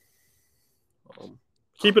 So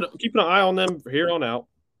keep an eye on them from here on out.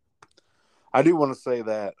 I do want to say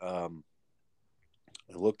that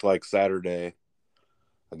it looked like Saturday.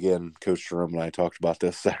 Again, Coach Jerome and I talked about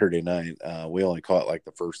this Saturday night. We only caught like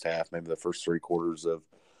the first half, maybe the first 3 quarters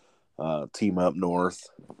of Team Up North.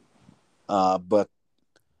 But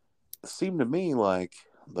it seemed to me like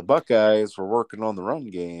the Buckeyes were working on the run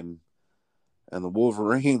game and the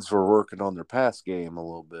Wolverines were working on their pass game a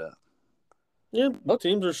little bit. Yeah, both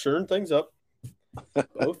teams are shoring things up. Yeah,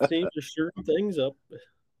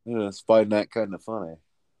 it's finding that kind of funny.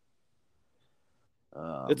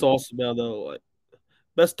 It's awesome now, though. Like,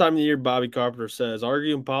 best time of the year, Bobby Carpenter says,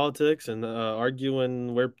 arguing politics and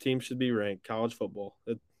arguing where teams should be ranked. College football.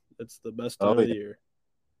 It's the best time of the year.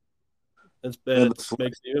 It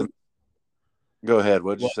makes you. Go ahead.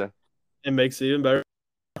 What'd you say? it makes it even better.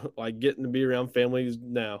 Like getting to be around families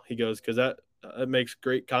now. He goes because that it makes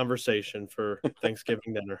great conversation for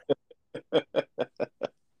Thanksgiving dinner.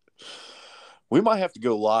 We might have to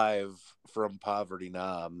go live from Poverty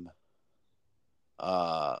Knob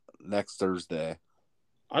next Thursday.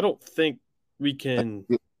 I don't think we can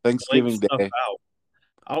blank Thanksgiving stuff Day. out.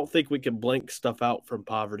 I don't think we can blank stuff out from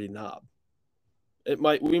Poverty Knob. We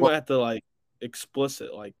Well, might have to like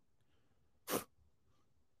explicit like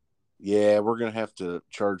yeah, we're gonna have to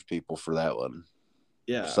charge people for that one.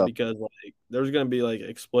 yeah, So because like there's gonna be like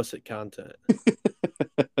explicit content.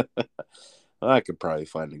 I could probably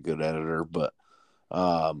find a good editor, but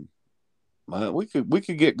um, we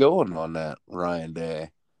could get going on that Ryan Day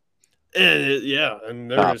Yeah, and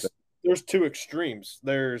topic. there's two extremes.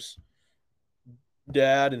 There's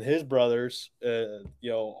dad and his brothers,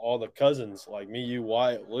 all the cousins like me, you,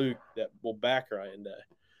 Wyatt, Luke that will back Ryan Day.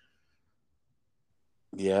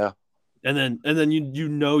 Yeah, And then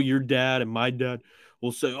your dad and my dad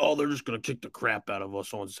will say, "Oh, they're just going to kick the crap out of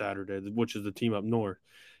us on Saturday," which is the team up north,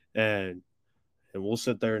 and we'll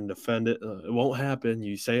sit there and defend it. It won't happen.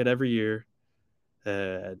 You say it every year,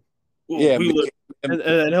 and well, yeah. we live.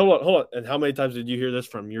 And hold on. And how many times did you hear this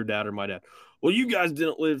from your dad or my dad? Well, you guys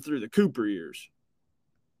didn't live through the Cooper years.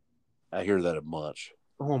 I hear that a bunch.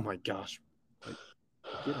 Oh my gosh! Like,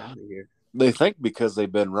 get out of here. They think because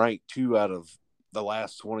they've been right 2 out of the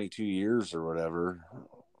last 22 years or whatever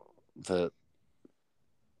that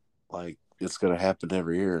like it's going to happen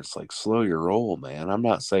every year. It's like slow your roll, man. I'm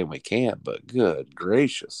not saying we can't, but good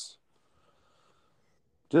gracious,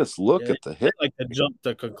 just Yeah, look they, at the they hit. like to jump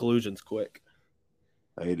to conclusions quick.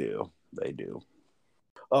 They do. They do.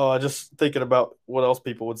 Oh, I just thinking about what else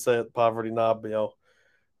people would say at Poverty Knob.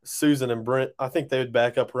 Susan and Brent. I think they would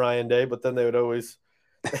back up Ryan Day, but then they would always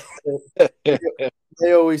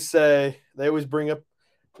they always bring up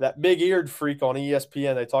that big eared freak on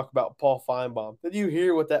ESPN. They talk about Paul Feinbaum. Did you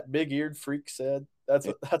hear what that big eared freak said? That's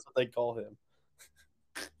what they call him.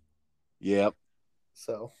 Yep.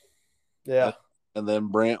 So yeah, And then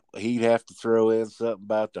Brent, he'd have to throw in something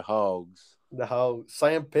about the hogs. the whole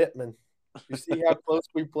Sam Pittman. You see how close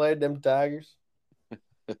we played them Tigers?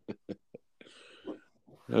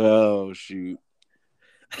 Oh shoot.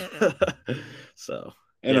 So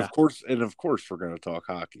And yeah. of course we're gonna talk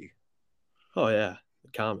hockey. Oh yeah.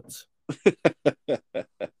 The comments.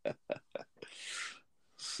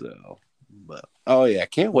 So but oh yeah,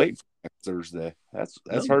 can't Well, wait for next Thursday. That's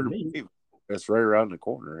no, hard to me. believe. That's right around the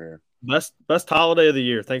corner here. Best holiday of the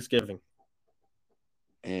year, Thanksgiving.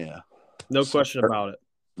 Yeah. No Some, question about it.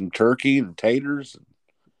 some turkey and taters.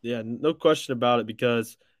 Yeah, no question about it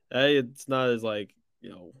because hey, it's not as like,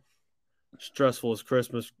 stressful as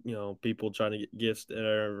Christmas, people trying to get gifts and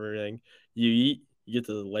everything. You eat, you get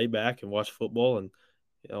to lay back and watch football and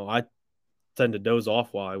I tend to doze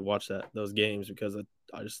off while I watch those games because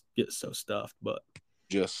I just get so stuffed. But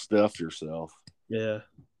Just stuff yourself. yeah.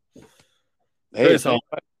 Hey, Greatest holiday.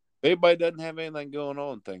 if anybody doesn't have anything going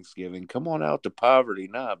on Thanksgiving, come on out to Poverty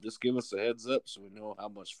Knob. Just give us a heads up so we know how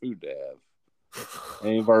much food to have.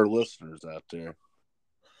 Any of our listeners out there.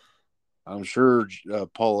 I'm sure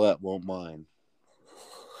Paulette won't mind.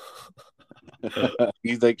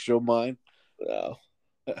 You think she'll mind? No.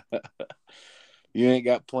 You ain't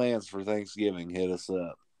got plans for Thanksgiving, hit us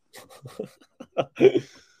up.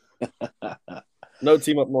 No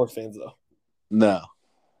team up north fans though. No.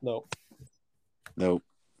 No. Nope.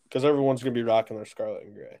 Because everyone's gonna be rocking their scarlet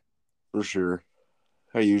and gray. For sure.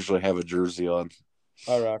 I usually have a jersey on.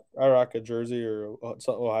 I rock a jersey or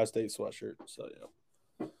some Ohio State sweatshirt. So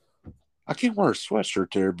yeah. I can't wear a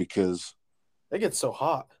sweatshirt there because It gets so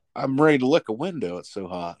hot. I'm ready to lick a window. It's so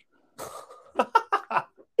hot.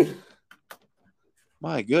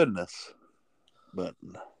 My goodness. But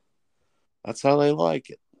that's how they like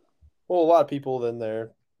it. Well, a lot of people in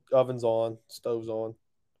there, ovens on, stoves on.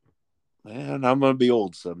 Man, I'm going to be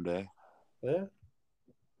old someday. Yeah.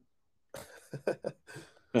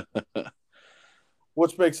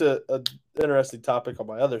 Which makes it an interesting topic on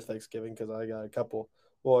my other Thanksgiving because I got a couple.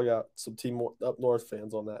 Well, I got some team up north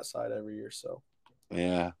fans on that side every year. So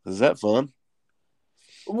Yeah. Is that fun?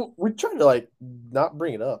 we try to like not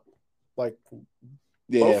bring it up. Like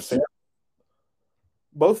Yeah.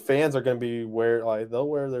 both fans are going to be they'll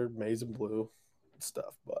wear their maize and blue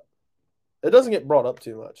stuff, but it doesn't get brought up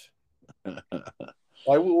too much.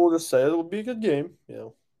 Like we'll just say it'll be a good game,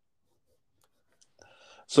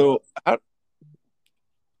 So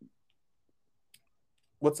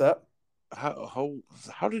What's that?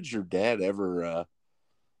 how did your dad ever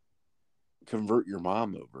convert your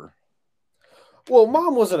mom over? Well,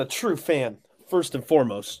 mom wasn't a true fan, first and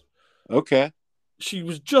foremost. Okay. she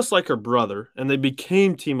was just like her brother, and they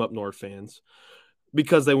became Team Up North fans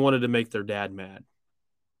because they wanted to make their dad mad.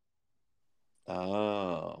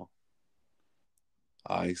 Oh,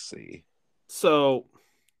 I see. So,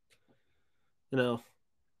 you know,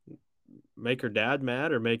 make her dad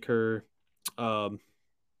mad or make her um,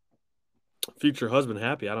 future husband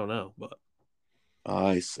happy. I don't know, but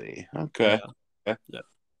I see. Okay. yeah, Okay. yeah.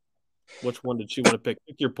 Which one did she want to pick?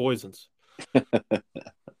 Pick your poisons.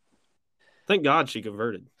 Thank God she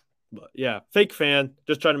converted. But yeah, fake fan,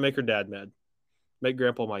 just trying to make her dad mad, make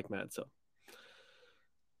Grandpa Mike mad. So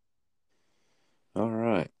All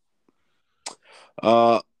right.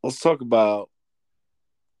 Let's talk about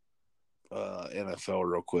NFL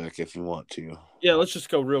real quick if you want to. yeah, let's just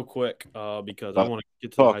go real quick because I Talk, want to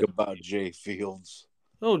get to the talk Heisman. about Jay Fields.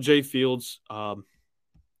 Oh, Jay Fields, Dan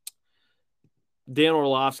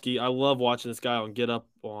Orlovsky. I love watching this guy on Get Up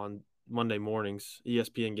on Monday mornings,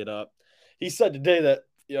 ESPN Get Up. He said today that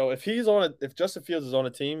if Justin Fields is on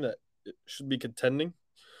a team that should be contending,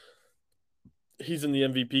 he's in the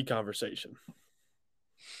MVP conversation.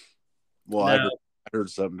 Well, Now, I heard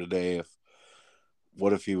something today.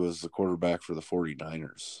 What if he was the quarterback for the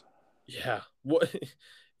 49ers? yeah, what?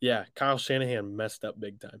 Yeah, Kyle Shanahan messed up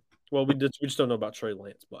big time. Well, we just don't know about Trey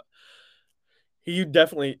Lance, but he's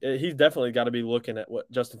definitely got to be looking at what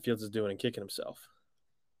Justin Fields is doing and kicking himself.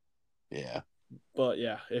 Yeah. But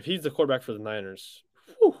yeah, if he's the quarterback for the Niners,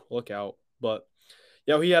 whew, look out. But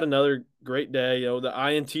he had another great day. The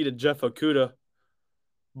INT to Jeff Okuda,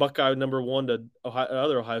 Buckeye number one to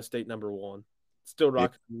other Ohio State number one. Still Yeah,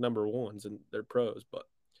 rocking number ones and they're pros, but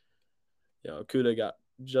Okuda got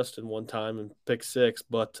Justin one time and pick six,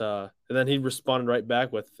 but and then he responded right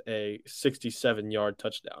back with a 67-yard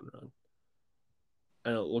touchdown run.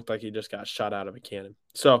 And it looked like he just got shot out of a cannon.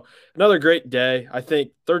 So another great day. I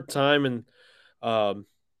think third time, and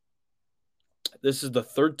this is the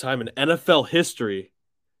third time in NFL history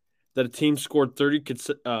that a team scored 30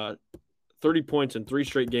 points in three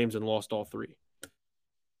straight games and lost all three.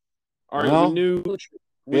 All right, we well, knew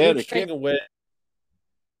yeah, they trading can't. away.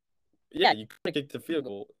 Yeah, you couldn't kick the field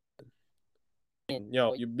goal.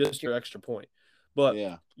 You missed your extra point. But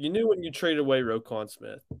Yeah, you knew when you traded away Roquan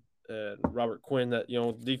Smith and Robert Quinn that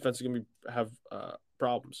defense is going to have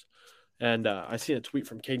problems. And I seen a tweet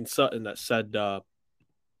from Caden Sutton that said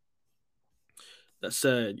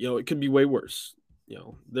it could be way worse.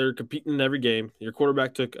 They're competing in every game. Your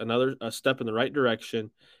quarterback took a step in the right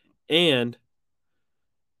direction, and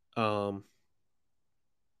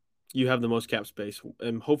you have the most cap space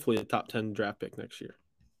and hopefully a top 10 draft pick next year.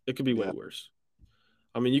 It could be way yeah, worse.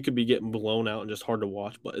 I mean, you could be getting blown out and just hard to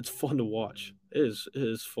watch, but it's fun to watch. It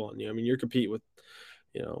is fun. I mean, you're competing with,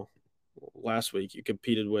 you know, last week you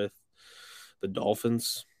competed with the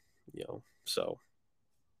Dolphins, so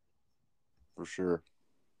for sure.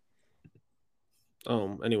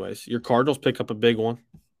 anyways, your Cardinals pick up a big one.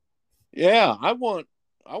 Yeah, I want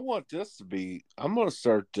this to be. I'm gonna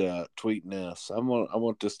start tweeting this. I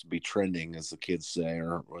want this to be trending, as the kids say,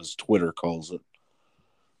 or as Twitter calls it.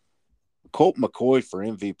 Colt McCoy for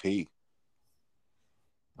MVP.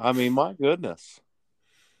 I mean, my goodness.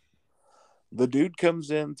 The dude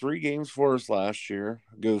comes in 3 games for us last year,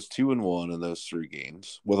 goes 2-1 in those 3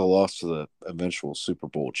 games with a loss to the eventual Super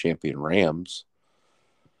Bowl champion Rams.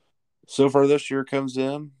 So far this year comes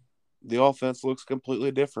in, the offense looks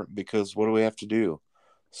completely different because what do we have to do?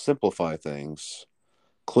 Simplify things.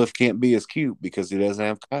 Cliff can't be as cute because he doesn't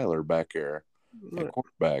have Kyler back there at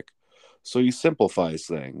quarterback. So he simplifies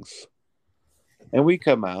things. And we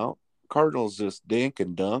come out, Cardinals just dink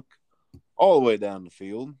and dunk all the way down the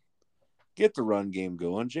field. Get the run game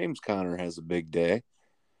going. James Conner has a big day.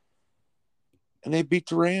 And they beat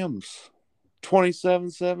the Rams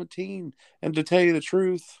 27-17. And to tell you the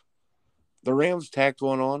truth, the Rams tacked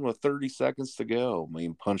one on with 30 seconds to go. I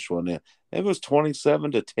mean, punched one in. It was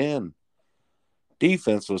 27-10.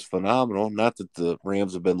 Defense was phenomenal. Not that the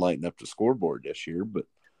Rams have been lighting up the scoreboard this year, but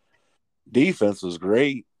defense was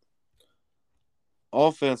great.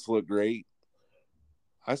 Offense looked great.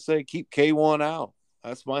 I say keep K1 out.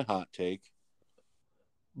 That's my hot take.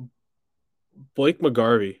 Blake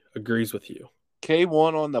McGarvey agrees with you.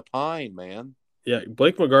 K1 on the pine, man. Yeah,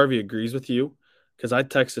 Blake McGarvey agrees with you because I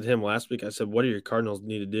texted him last week. I said, "What do your Cardinals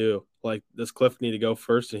need to do? Like, does Cliff need to go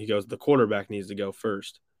first?" And he goes, "The quarterback needs to go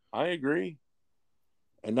first." I agree.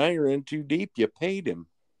 And now you're in too deep. You paid him.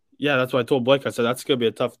 Yeah, that's what I told Blake. I said that's going to be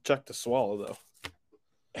a tough check to swallow,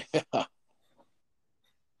 though.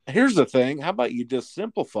 Here's the thing. How about you just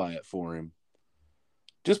simplify it for him?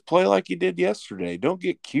 Just play like you did yesterday. Don't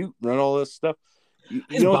get cute, run all this stuff.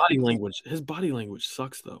 His body language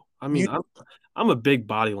sucks, though. I mean, I'm a big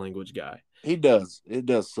body language guy. He does. It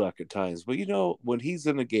does suck at times. But, when he's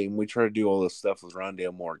in the game, we try to do all this stuff with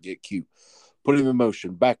Rondale Moore, get cute, put him in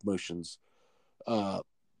motion, back motions, uh,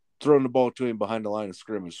 throwing the ball to him behind the line of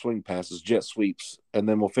scrimmage, swing passes, jet sweeps, and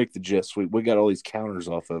then we'll fake the jet sweep. We got all these counters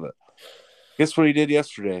off of it. Guess what he did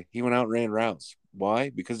yesterday? He went out and ran routes. Why?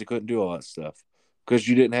 Because he couldn't do all that stuff. Because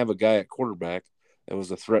you didn't have a guy at quarterback that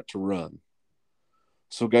was a threat to run.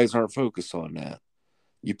 So guys aren't focused on that.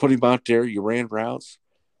 You put him out there, you ran routes.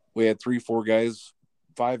 We had 3, 4 guys,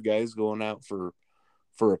 5 guys going out for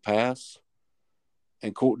a pass,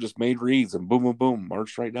 and Colt just made reads and boom, boom, boom,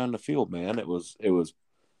 marched right down the field. Man, it was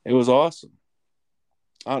awesome.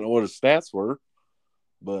 I don't know what his stats were,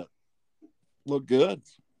 but looked good.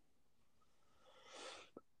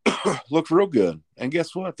 Looked real good. And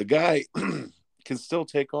guess what? The guy can still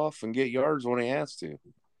take off and get yards when he has to.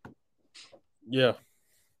 Yeah.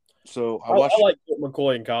 So I I watched. like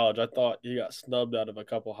McCoy in college. I thought he got snubbed out of a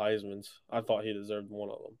couple Heismans. I thought he deserved one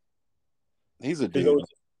of them. He's a He was dude. always,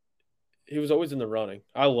 he was always in the running.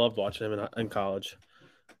 I loved watching him in college.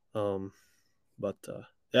 Um, but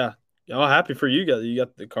yeah, happy for you guys. You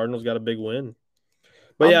got the Cardinals got a big win.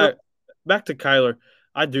 But I'm yeah, real. back to Kyler.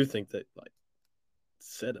 I do think that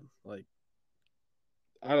sit him.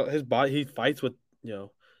 I don't his body. He fights with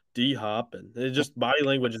D Hop, and it just body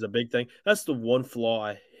language is a big thing. That's the one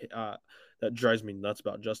flaw that drives me nuts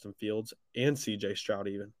about Justin Fields and C.J. Stroud.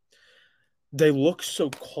 Even they look so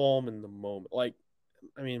calm in the moment.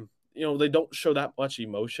 I mean, they don't show that much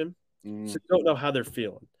emotion, so you don't know how they're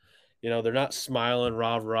feeling. They're not smiling,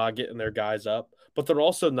 rah rah, getting their guys up, but they're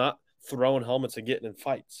also not throwing helmets and getting in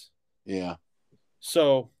fights. Yeah.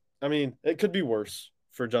 So, I mean, it could be worse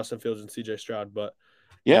for Justin Fields and C.J. Stroud, but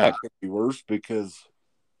Yeah, yeah, it could be worse because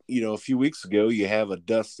a few weeks ago you have a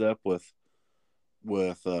dust up with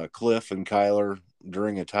Cliff and Kyler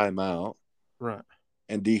during a timeout, right.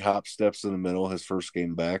 and D Hop steps in the middle his first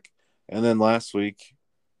game back, and then last week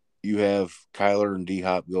you have Kyler and D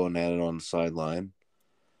Hop going at it on the sideline.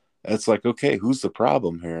 It's like, okay, who's the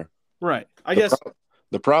problem here? Right. I The guess. pro-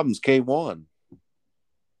 the problem's K1.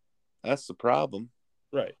 That's the problem.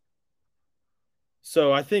 Right.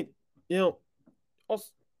 So I think, also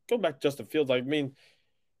going back to Justin Fields, I mean,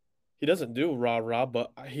 he doesn't do rah rah,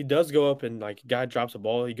 but he does go up and a guy drops a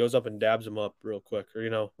ball, he goes up and dabs him up real quick, or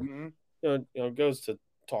Mm-hmm. goes to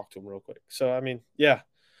talk to him real quick. So I mean, yeah,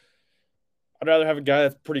 I'd rather have a guy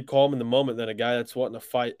that's pretty calm in the moment than a guy that's wanting to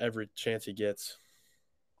fight every chance he gets.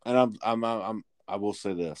 And I will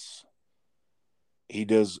say this: he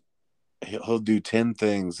does. He'll do 10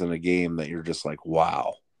 things in a game that you're just like,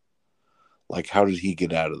 wow. Like, how did he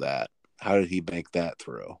get out of that? How did he make that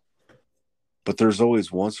throw? But there's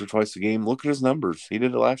always once or twice a game. Look at his numbers. He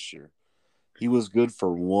did it last year. He was good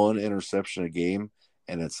for 1 interception a game,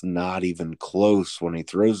 and it's not even close when he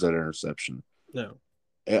throws that interception. No.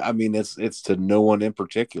 I mean, it's to no one in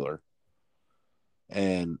particular.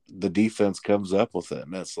 And the defense comes up with it.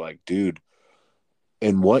 And it's like, dude,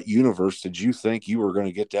 in what universe did you think you were going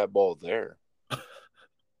to get that ball there?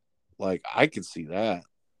 Like, I could see that.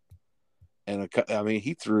 And I mean,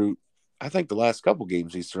 he threw, I think the last couple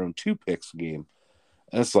games, he's thrown 2 picks a game.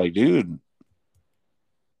 And it's like, dude,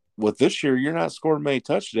 with this year, you're not scoring many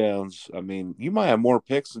touchdowns. I mean, you might have more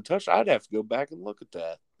picks than touchdowns. I'd have to go back and look at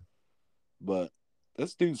that. But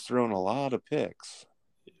this dude's thrown a lot of picks.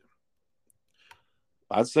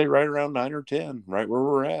 I'd say right around 9 or 10, right where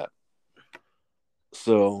we're at.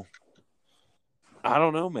 So, I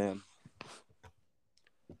don't know, man.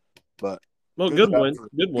 But Well, good good job win. for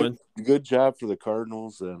Good good win. good job for the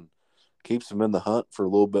Cardinals, and keeps them in the hunt for a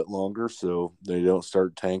little bit longer so they don't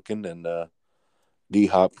start tanking, and D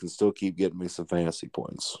Hop can still keep getting me some fantasy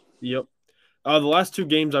points. Yep. The last 2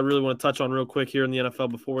 games I really want to touch on real quick here in the NFL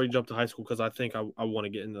before we jump to high school, because I think I want to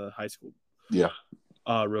get into high school Yeah.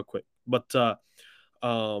 real quick. But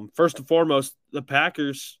first and foremost, the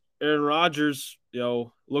Packers, Aaron Rodgers,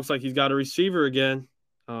 looks like he's got a receiver again.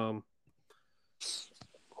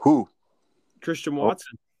 Who? Christian Oh,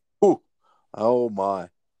 Watson. who? Oh my.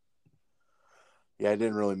 Yeah, I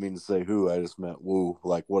didn't really mean to say who. I just meant woo.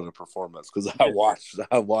 Like, what a performance! Because I Yeah,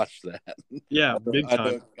 watched that. yeah, big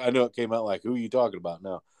time. I know it came out like, who are you talking about?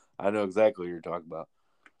 No, I know exactly who you're talking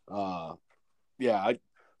about. Yeah.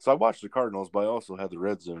 So I watched the Cardinals, but I also had the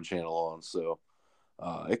Red Zone channel on, so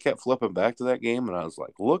it kept flipping back to that game, and I was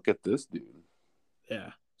like, look at this dude.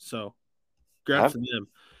 Yeah. So, congrats I'm, to them.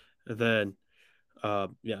 And then,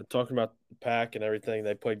 talking about the Pack and everything,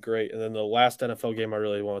 they played great. And then the last NFL game I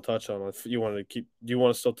really want to touch on. If you wanted to do you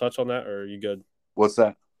want to still touch on that, or are you good? what's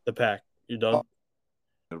that? The Pack. You done?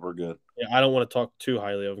 Oh, we're good. Yeah, I don't want to talk too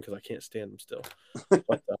highly of them because I can't stand them still.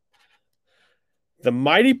 But The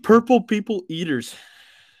mighty purple people eaters.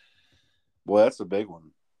 Boy, that's a big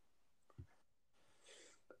one.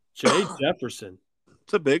 Jay Jefferson.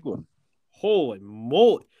 It's a big one. Holy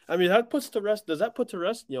moly. I mean, that puts to rest. Does that put to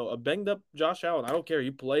rest, a banged up Josh Allen? I don't care.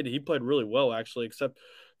 He played really well, actually, except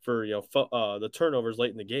for, the turnovers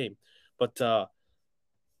late in the game. But does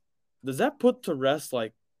that put to rest,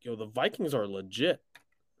 like, the Vikings are legit?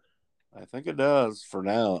 I think it does for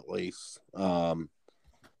now, at least.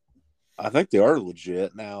 I think they are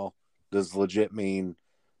legit now. Does legit mean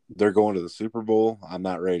they're going to the Super Bowl? I'm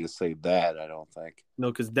not ready to say that. I don't think.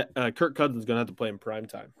 No, because Kirk Cousins is going to have to play in prime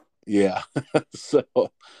time. Yeah. So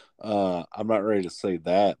I'm not ready to say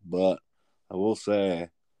that, but I will say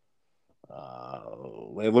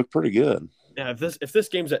they look pretty good. Yeah, if this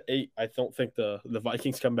game's at 8, I don't think the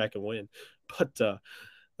Vikings come back and win. But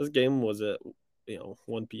this game was at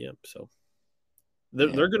 1 p.m. So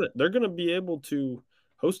Yeah. they're gonna be able to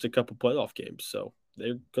host a couple playoff games. So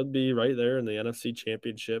they could be right there in the NFC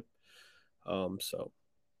Championship. So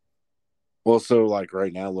Well, so like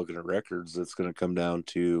right now, looking at records, it's going to come down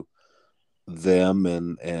to them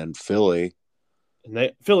and Philly.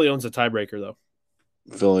 and Philly owns a tiebreaker though.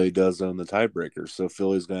 Philly does own the tiebreaker, so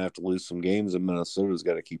Philly's going to have to lose some games, and Minnesota's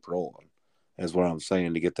got to keep rolling. Is what I'm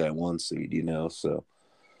saying to get that 1 seed. So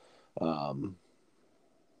um,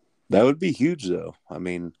 that would be huge, though. I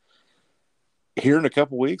mean, here in a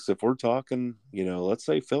couple weeks, if we're talking, let's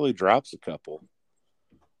say Philly drops a couple,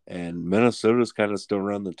 and Minnesota's kind of still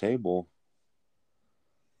run the table.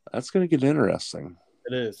 That's going to get interesting.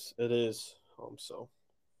 It is. It is. So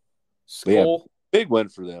But yeah, Skull. big win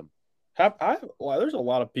for them. There's a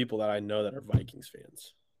lot of people that I know that are Vikings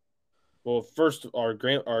fans. Well, first our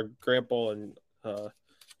grandpa and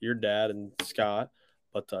your dad and Scott,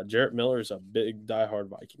 but Jarrett Miller is a big diehard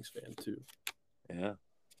Vikings fan too. Yeah.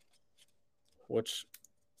 Which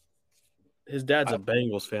his dad's a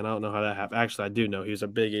Bengals fan. I don't know how that happened. Actually, I do know he's a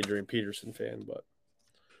big Adrian Peterson fan,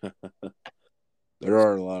 but there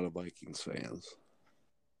are a lot of Vikings fans.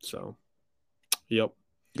 So, yep.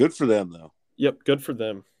 Good for them, though. Yep, good for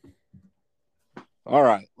them. All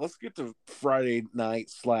right, let's get to Friday night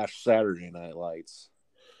 / Saturday night lights.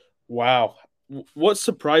 Wow. What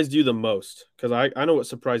surprised you the most? Because I know what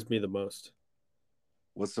surprised me the most.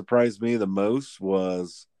 What surprised me the most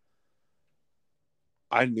was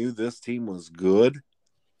I knew this team was good,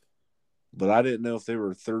 but I didn't know if they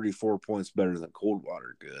were 34 points better than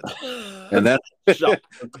Coldwater good. And that shocked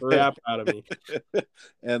the crap out of me.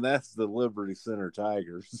 And that's the Liberty Center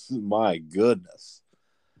Tigers. My goodness.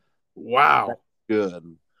 Wow.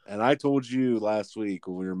 Good. And I told you last week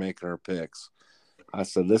when we were making our picks, I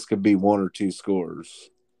said this could be 1 or 2 scores.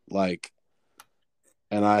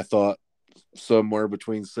 And I thought somewhere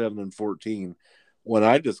between 7 and 14. When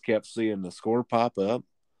I just kept seeing the score pop up,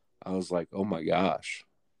 I was like, oh my gosh.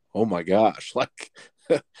 Like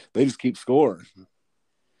they just keep scoring.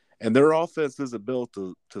 And their offense isn't built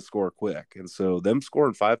to score quick. And so them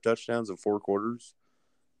scoring 5 touchdowns in 4 quarters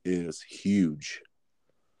is huge.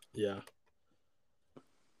 Yeah.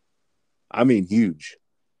 I mean, huge.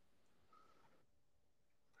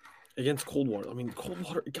 Against Coldwater. I mean,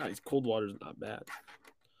 Coldwater's not bad.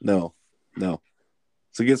 No.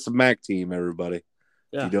 It's against the MAC team, everybody.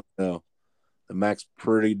 Yeah. If you don't know, the MAC's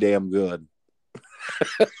pretty damn good.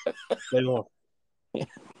 They are.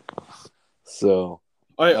 So,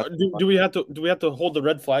 do we have to hold the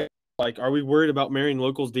red flag? Like, are we worried about Marion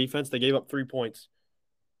Local's defense? They gave up 3 points.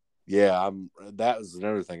 Yeah, that was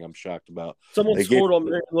another thing I'm shocked about. Someone scored on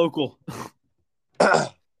Marion Local.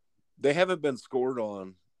 They haven't been scored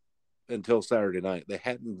on until Saturday night. They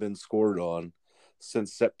hadn't been scored on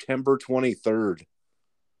since September 23rd.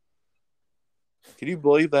 Can you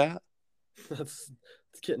believe that? That's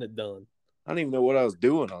getting it done. I don't even know what I was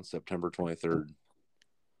doing on September 23rd.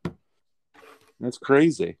 That's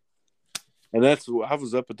crazy. And I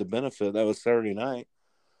was up at the Benefit. That was Saturday night.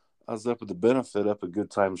 I was up at the Benefit up at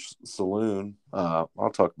Good Times Saloon. I'll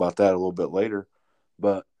talk about that a little bit later.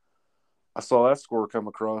 But I saw that score come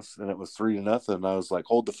across, and it was 3-0. And I was like,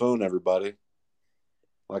 hold the phone, everybody.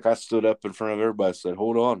 Like, I stood up in front of everybody and said,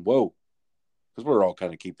 hold on, whoa. Because we're all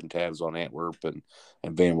kind of keeping tabs on Antwerp and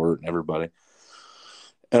Van Wert and everybody.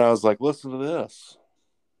 And I was like, listen to this.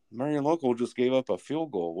 Marion Local just gave up a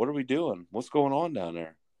field goal. What are we doing? What's going on down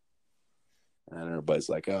there? And everybody's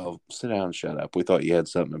like, oh, sit down and shut up. We thought you had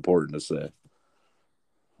something important to say.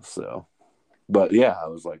 So, but yeah, I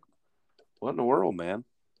was like, what in the world, man?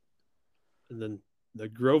 And then the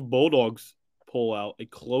Grove Bulldogs pull out a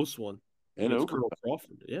close one. In overtime.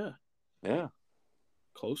 Crawford. Yeah. Yeah.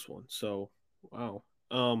 Close one. So, wow.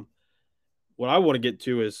 What I want to get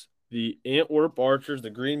to is The Antwerp Archers, the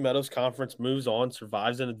Green Meadows Conference moves on,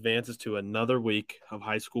 survives, and advances to another week of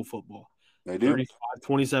high school football. They do.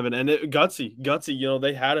 35-27. And gutsy.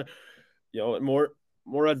 They had more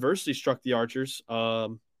adversity struck the Archers. I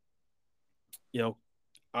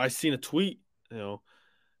seen a tweet,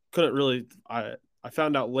 couldn't really I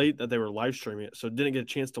found out late that they were live streaming it, so didn't get a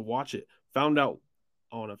chance to watch it. Found out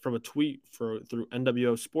from a tweet through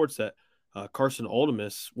NWO Sports that Carson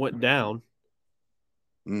Aldemus went down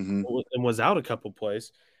Mm-hmm. and was out a couple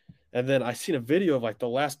plays. And then I seen a video of like the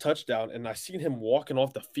last touchdown, and I seen him walking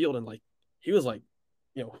off the field, and like he was like,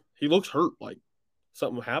 he looks hurt, like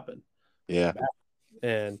something happened. Yeah.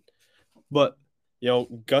 And but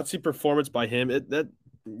gutsy performance by him.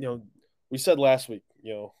 We said last week,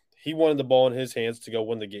 he wanted the ball in his hands to go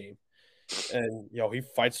win the game, and he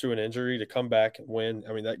fights through an injury to come back and win.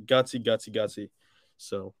 I mean, that gutsy.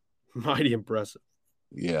 So mighty impressive.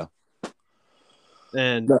 Yeah.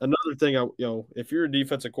 And another thing, if you're a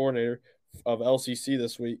defensive coordinator of LCC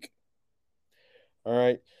this week, all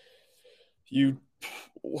right, who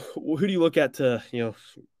do you look at to you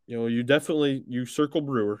circle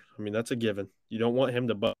Brewer. I mean, that's a given. You don't want him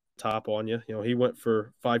to butt top on you. He went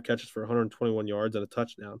for 5 catches for 121 yards and a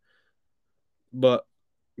touchdown. But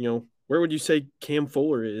where would you say Cam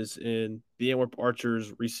Fuller is in the Antwerp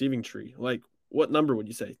Archers receiving tree? Like, what number would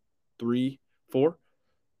you say? 3, 4?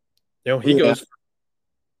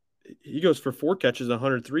 He goes for 4 catches,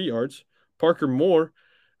 103 yards. Parker Moore,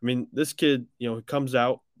 I mean, this kid, comes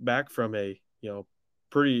out back from a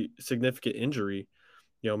pretty significant injury.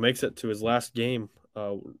 Makes it to his last game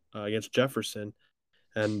against Jefferson,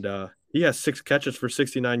 and he has 6 catches for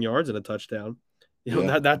 69 yards and a touchdown.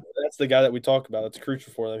 That's the guy that we talk about. That's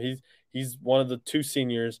crucial for them. He's one of the 2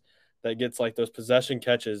 seniors that gets like those possession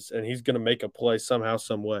catches, and he's going to make a play somehow,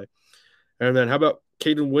 some way. And then how about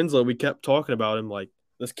Caden Winslow? We kept talking about him like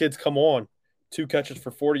this kid's come on, 2 catches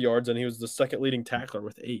for 40 yards, and he was the second leading tackler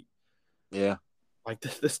with 8. Yeah, like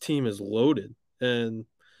this team is loaded, and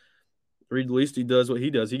Reed Leasty does what he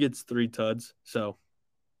does. He gets 3 tuds. So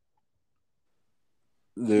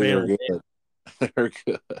they're good. They're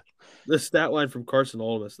good. The stat line from Carson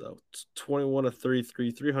Aldemus, though, it's 21 of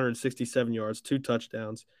 33, 367 yards, 2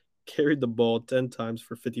 touchdowns, carried the ball 10 times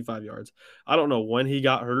for 55 yards. I don't know when he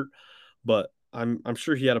got hurt, but I'm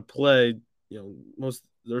sure he had a play.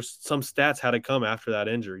 There's some stats had to come after that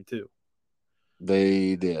injury too.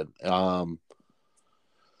 They did. I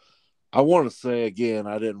want to say again,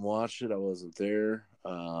 I didn't watch it. I wasn't there.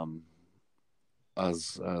 I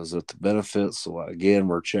was at the benefit, so again,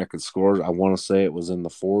 we're checking scores. I want to say it was in the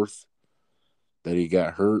 4th that he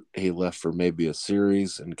got hurt. He left for maybe a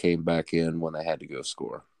series and came back in when they had to go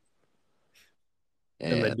score.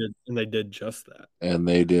 And they did just that. And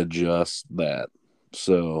they did just that.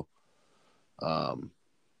 So,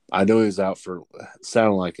 I know he's out for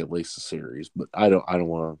sounded like at least a series, but I don't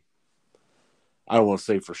want to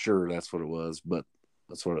say for sure that's what it was, but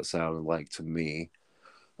that's what it sounded like to me.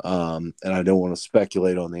 And I don't want to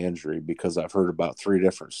speculate on the injury because I've heard about 3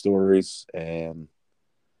 different stories, and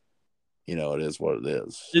it is what it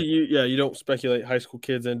is. You don't speculate high school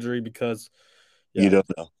kids injury because you don't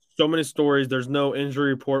know. So many stories. There's no injury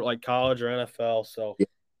report like college or NFL. So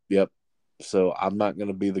yep. So I'm not going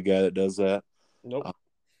to be the guy that does that. Nope.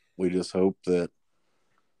 We just hope that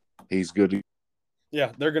he's good.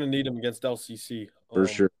 Yeah, they're going to need him against LCC for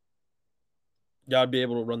sure. Got to be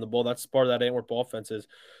able to run the ball. That's part of that Antwerp offense. Is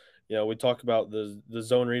we talk about the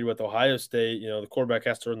zone read with Ohio State. The quarterback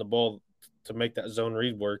has to run the ball to make that zone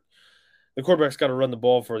read work. The quarterback's got to run the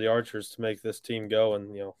ball for the Archers to make this team go,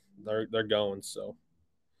 and they're going. So,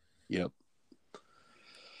 yep.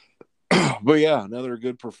 But yeah, another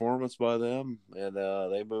good performance by them, and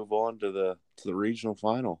they move on to the regional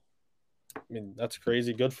final. I mean, that's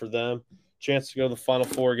crazy. Good for them. Chance to go to the Final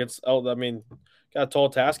Four against. I mean, got a tall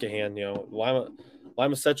task at hand.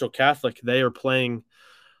 Lima Central Catholic. They are playing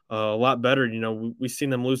a lot better. We've seen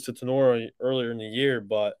them lose to Tenora earlier in the year,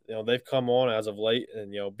 but they've come on as of late,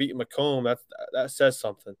 and beating Macomb, that says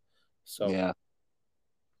something. So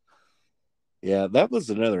yeah, that was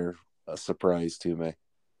another surprise to me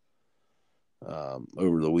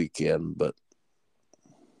over the weekend, but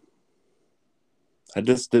I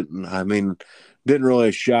just didn't. I mean, didn't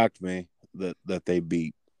really shock me that they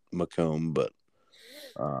beat Macomb, but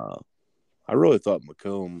I really thought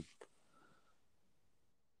Macomb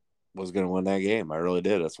was going to win that game. I really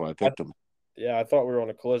did. That's why I picked them. Yeah, I thought we were on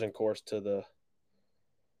a collision course to the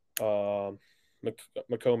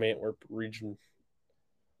Macomb Antwerp region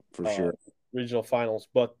for sure regional finals,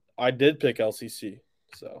 but I did pick LCC.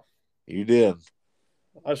 So you did.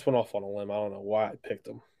 I just went off on a limb. I don't know why I picked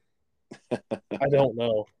them. I don't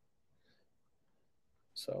know.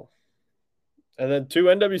 So, and then two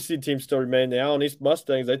NWC teams still remain. The Allen East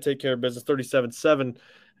Mustangs, they take care of business 37-7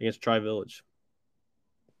 against Tri-Village.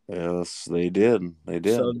 Yes, they did. They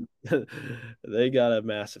did. So they got a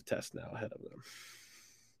massive test now ahead of them.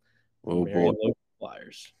 Oh boy, Marion Local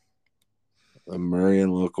Flyers. the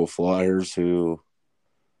Marion local Flyers, who,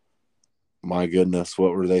 my goodness,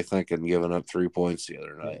 what were they thinking giving up 3 points the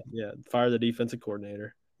other night? Yeah. Fire the defensive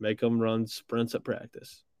coordinator. Make them run sprints at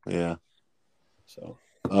practice. Yeah. So,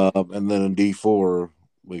 And then in D4,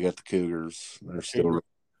 we got the Cougars. They're still.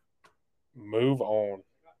 Move on.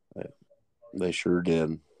 They sure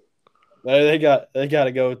did. They got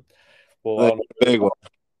to go. Well, I don't know. Big one.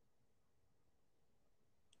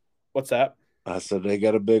 What's that? I said they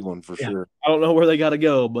got a big one for sure. I don't know where they got to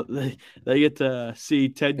go, but they get to see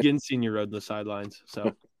Ted Ginn Sr. on the sidelines.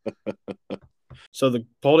 So, so the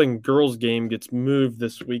Paulding girls game gets moved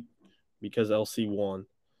this week because LC won.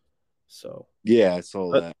 So yeah, I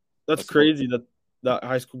saw that. That's crazy that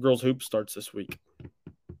high school girls hoop starts this week. It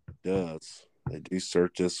does. They do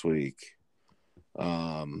start this week.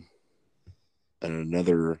 And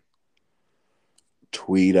another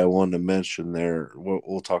tweet I wanted to mention there.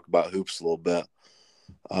 We'll talk about hoops a little bit.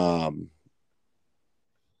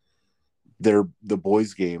 They're the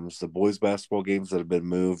boys' games, the boys' basketball games that have been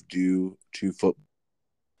moved due to football.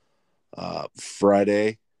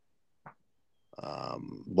 Friday,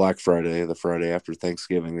 Black Friday, the Friday after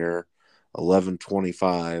Thanksgiving, there,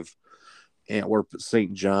 11:25. Antwerp at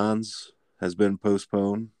St. John's has been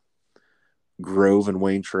postponed. Grove and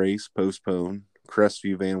Wayne Trace postponed.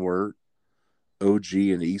 Crestview Van Wert, OG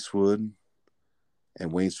and Eastwood,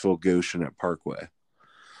 and Waynesville Goshen at Parkway.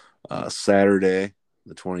 Saturday,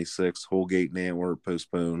 the 26th, Holgate and Antwerp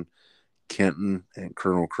postponed. Kenton and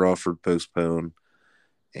Colonel Crawford postponed.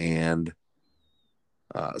 And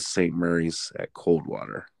St. Mary's at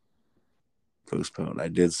Coldwater postponed. I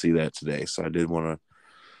did see that today, so I did want to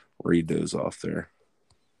read those off there.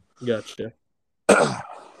 Gotcha.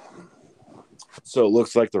 So it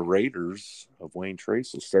looks like the Raiders of Wayne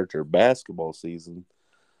Trace will start their basketball season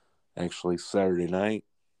actually Saturday night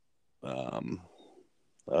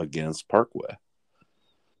against Parkway.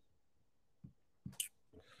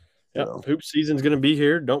 Yeah, so. Hoop season's going to be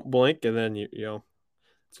here. Don't blink, and then you know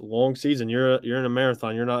it's a long season. You're in a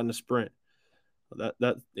marathon. You're not in a sprint.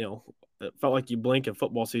 That you know it felt like you blink and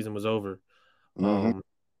football season was over. Mm-hmm.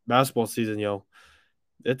 Basketball season,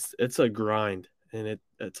 it's a grind and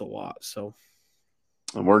it's a lot. So,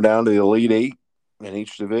 and we're down to the Elite Eight in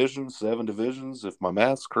each division, 7 divisions, if my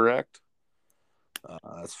math's correct.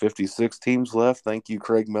 It's 56 teams left. Thank you,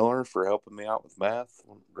 Craig Miller, for helping me out with math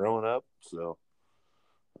growing up. So,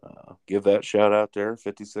 give that shout out there.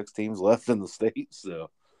 56 teams left in the state. So,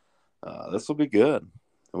 this will be good.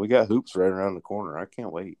 And we got hoops right around the corner. I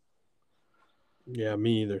can't wait. Yeah,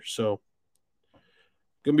 me either. So,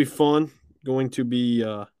 gonna be fun. Going to be,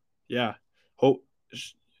 hope,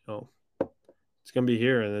 it's gonna be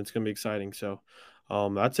here and it's gonna be exciting. So,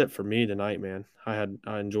 that's it for me tonight, man. I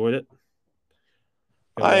enjoyed it.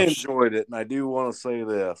 I enjoyed it, and I do want to say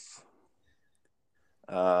this.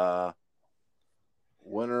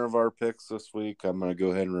 Winner of our picks this week, I'm going to go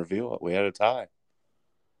ahead and reveal it. We had a tie.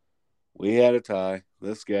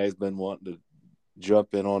 This guy's been wanting to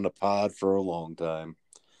jump in on the pod for a long time.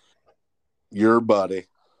 Your buddy,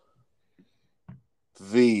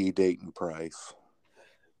 the Dayton Price.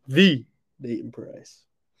 The Dayton Price.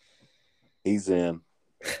 He's in.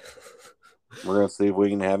 We're going to see if we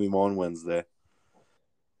can have him on Wednesday.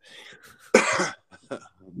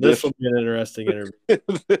 This will be an interesting interview.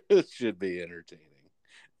 This should be entertaining.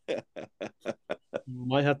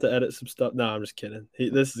 Might have to edit some stuff. No, I'm just kidding.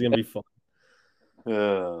 This is gonna be fun.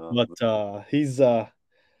 But he's I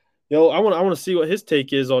want to see what his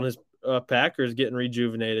take is on his Packers getting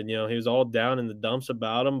rejuvenated. He was all down in the dumps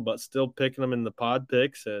about them, but still picking them in the pod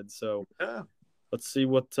picks. And so let's see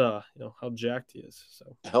what how jacked he is.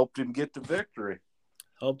 So helped him get the victory.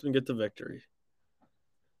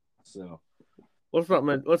 So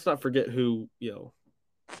let's not forget who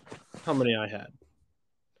how many I had.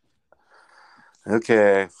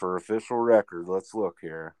 Okay, for official record, let's look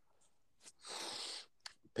here.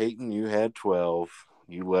 Peyton, you had 12.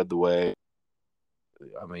 You led the way.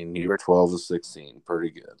 I mean, you were 12 to 16. Pretty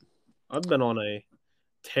good. I've been on a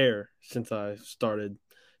tear since I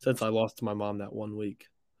lost to my mom that 1 week.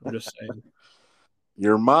 I'm just saying.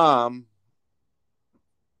 Your mom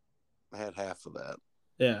had half of that.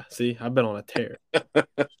 Yeah, see, I've been on a tear.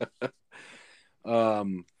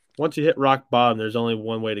 Once you hit rock bottom, there's only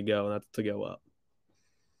one way to go, and that's to go up.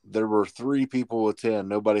 There were 3 people with 10.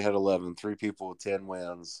 Nobody had 11. 3 people with 10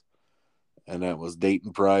 wins. And that was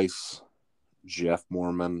Dayton Price, Jeff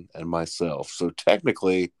Mormon, and myself. So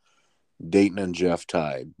technically, Dayton and Jeff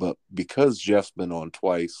tied. But because Jeff's been on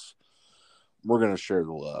twice, we're going to share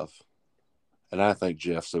the love. And I think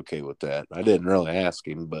Jeff's okay with that. I didn't really ask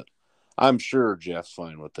him, but I'm sure Jeff's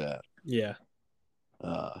fine with that. Yeah.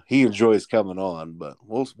 He enjoys coming on, but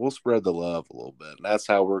we'll spread the love a little bit. And that's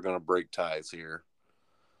how we're going to break ties here.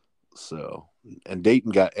 So, and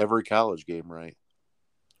Dayton got every college game right.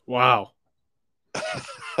 Wow.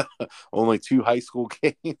 Only 2 high school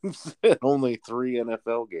games and only 3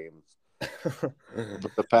 NFL games.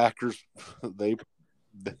 But the Packers, they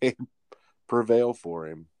prevail for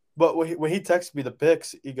him. But when he texted me the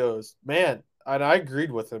picks, he goes, "Man," and I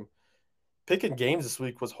agreed with him. Picking games this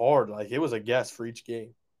week was hard. Like, it was a guess for each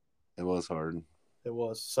game. It was hard. It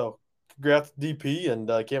was. So, congrats to DP, and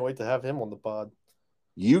can't wait to have him on the pod.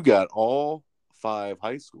 You got all 5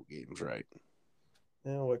 high school games right.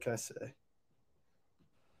 Yeah, what can I say?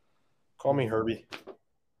 Call me Herbie.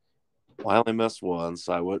 Well, I only missed one,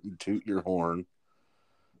 so I wouldn't toot your horn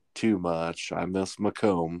too much. I missed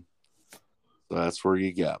Macomb. So that's where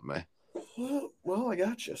you got me. Well, I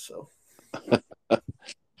got you, so.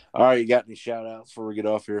 All right, you got any shout-outs before we get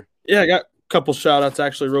off here? Yeah, I got a couple shout-outs,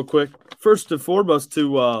 actually, real quick. First and foremost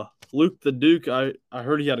to Luke the Duke. I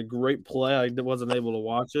heard he had a great play. I wasn't able to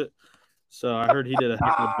watch it, so I heard he did a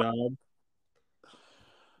heck of a job.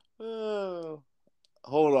 Oh,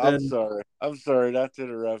 hold on. I'm sorry not to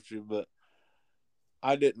interrupt you, but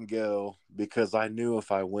I didn't go because I knew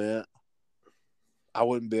if I went, I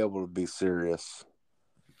wouldn't be able to be serious.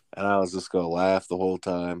 And I was just going to laugh the whole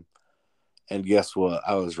time. And guess what?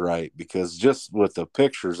 I was right, because just with the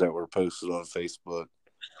pictures that were posted on Facebook,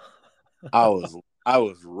 I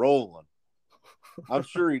was rolling. I'm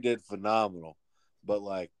sure he did phenomenal, but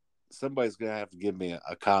like, somebody's gonna have to give me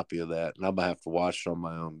a copy of that, and I'm gonna have to watch it on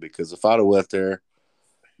my own, because if I'd have went there,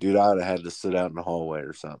 dude, I'd have had to sit out in the hallway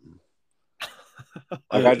or something.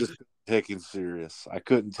 Like, I just couldn't take him serious. I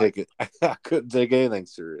couldn't take it. I couldn't take anything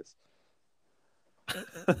serious.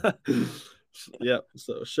 Yeah.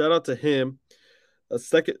 So shout out to him.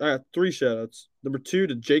 Second, I got 3 shout outs. Number 2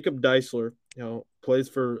 to Jacob Deisler, plays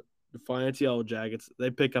for the Defiance Yellow Jackets.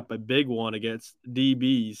 They pick up a big one against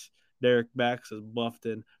DBs, Derek Bax's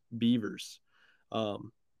Bluffton Beavers,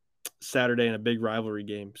 Saturday in a big rivalry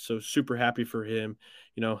game. So super happy for him.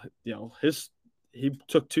 He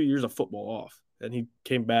took 2 years of football off, and he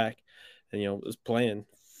came back and was playing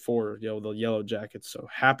for the Yellow Jackets. So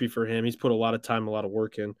happy for him. He's put a lot of time, a lot of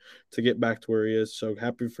work in to get back to where he is. So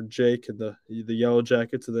happy for Jake and the Yellow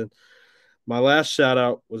Jackets. And then my last shout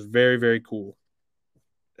out was very, very cool.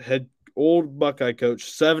 Old Buckeye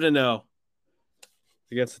coach, 7-0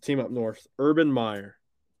 against the team up north, Urban Meyer.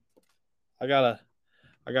 I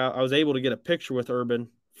was able to get a picture with Urban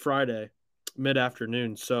Friday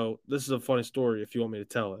mid-afternoon. So this is a funny story if you want me to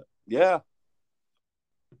tell it. Yeah.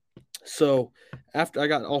 So after I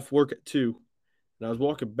got off work at 2 and I was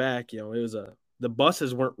walking back, it was the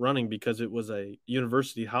buses weren't running because it was a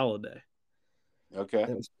university holiday. Okay.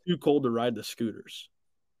 And it was too cold to ride the scooters.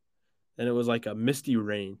 And it was like a misty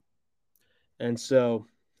rain. And so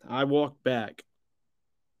I walked back,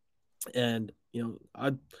 and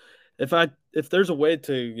if there's a way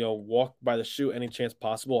to walk by the shoe any chance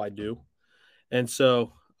possible, I do. And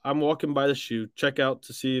so I'm walking by the shoe, check out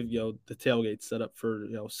to see if the tailgate's set up for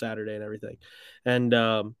Saturday and everything. And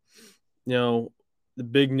the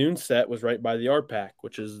big noon set was right by the RPAC,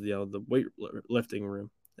 which is the weight lifting room.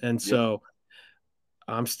 And so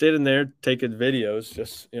I'm standing there taking videos.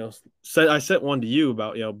 Just I sent one to you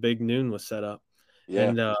about big noon was set up. Yeah.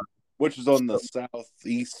 And which is on the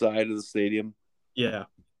southeast side of the stadium. Yeah.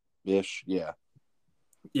 Ish. Yeah.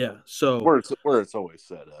 Yeah. So where it's always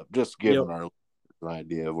set up. Just giving our an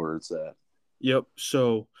idea of where it's at. Yep.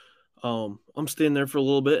 So I'm standing there for a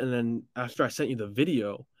little bit, and then after I sent you the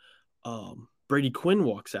video, Brady Quinn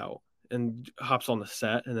walks out and hops on the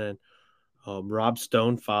set, and then Rob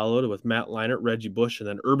Stone followed with Matt Leinart, Reggie Bush, and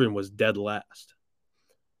then Urban was dead last.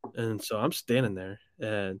 And so I'm standing there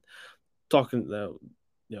and talking.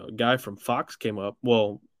 A guy from Fox came up.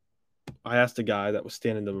 Well, I asked a guy that was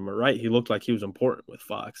standing to my right. He looked like he was important with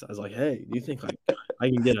Fox. I was like, "Hey, do you think like I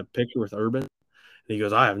can get a picture with Urban?" And he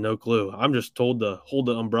goes, "I have no clue. I'm just told to hold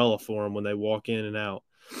the umbrella for them when they walk in and out."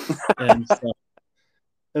 And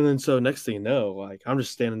then so next thing you know, like I'm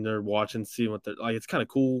just standing there watching, seeing what they're like. It's kind of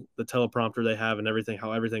cool, the teleprompter they have and everything,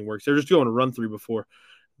 how everything works. They're just doing a run through before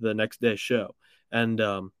the next day's show. And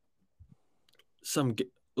it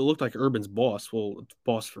looked like Urban's boss,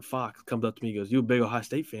 boss for Fox, comes up to me. He goes, "You a big Ohio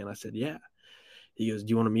State fan?" I said, "Yeah." He goes,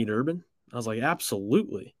 "Do you want to meet Urban?" I was like,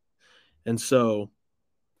 "Absolutely." And so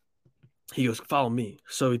He goes, follow me.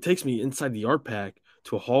 So he takes me inside the art pack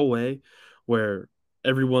to a hallway where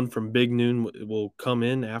everyone from Big Noon will come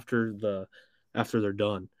in after they're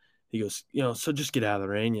done. He goes, so just get out of the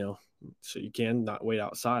rain, so you can not wait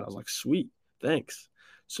outside. I was like, sweet, thanks.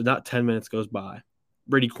 So not 10 minutes goes by.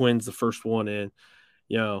 Brady Quinn's the first one in.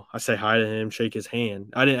 I say hi to him, shake his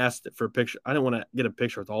hand. I didn't ask for a picture. I didn't want to get a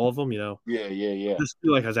picture with all of them, Yeah, yeah, yeah. Just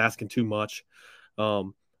feel like I was asking too much.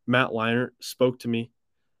 Um, Matt Leinart spoke to me.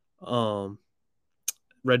 Um,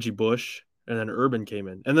 Reggie Bush, and then Urban came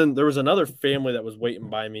in. And then there was another family that was waiting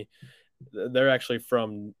by me. They're actually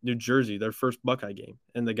from New Jersey, their first Buckeye game.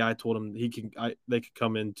 And the guy told them they could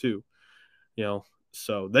come in too, you know.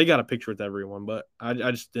 So they got a picture with everyone, but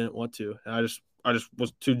I just didn't want to. I just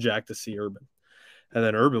was too jacked to see Urban. And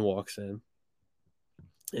then Urban walks in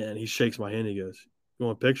and he shakes my hand. He goes, "You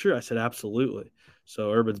want a picture?" I said, "Absolutely."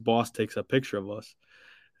 So Urban's boss takes a picture of us.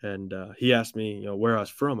 And he asked me, where I was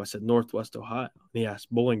from. I said, Northwest Ohio. And he asked,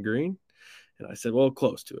 Bowling Green? And I said, well,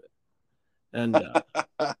 close to it. And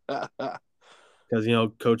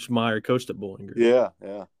because, Coach Meyer coached at Bowling Green. Yeah,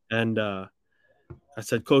 yeah. And I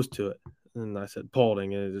said, close to it. And I said,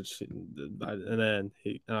 Paulding. And then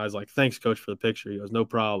I was like, thanks, Coach, for the picture. He goes, no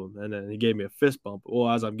problem. And then he gave me a fist bump. Well,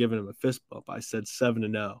 as I'm giving him a fist bump, I said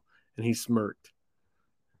 7-0. And he smirked.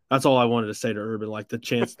 That's all I wanted to say to Urban. Like the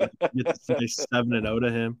chance to get to say 7-0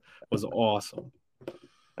 to him was awesome.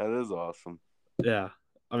 That is awesome. Yeah.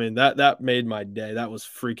 I mean, that made my day. That was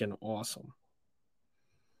freaking awesome.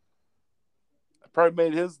 It probably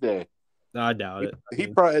made his day. I doubt it. He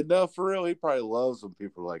probably, no, for real, he probably loves when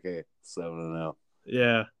people are like, hey, 7-0.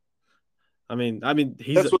 Yeah. I mean,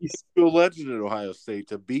 That's what makes you a legend at Ohio State,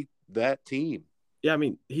 to beat that team. Yeah, I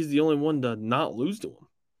mean, he's the only one to not lose to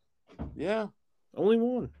him. Yeah. Only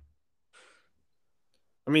one.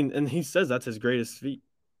 I mean, and he says that's his greatest feat.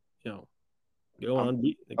 Going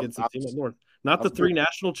unbeaten against the team up north. Not the 3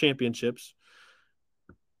 national championships.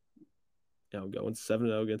 Going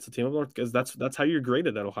 7-0 against the team up north, because that's how you're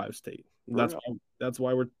graded at Ohio State. That's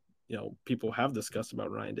why we're people have discussed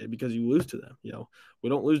about Ryan Day, because you lose to them. We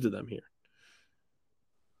don't lose to them here.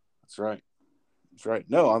 That's right. That's right.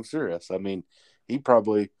 No, I'm serious. I mean, he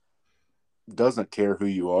probably doesn't care who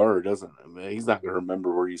you are, or doesn't. I mean, he's not going to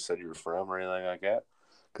remember where you said you were from or anything like that,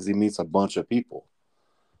 because he meets a bunch of people.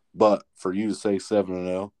 But for you to say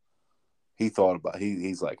 7-0, he thought about.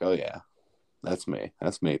 He's like, oh yeah, that's me.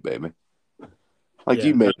 That's me, baby. Like,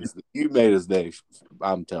 yeah, you made his day.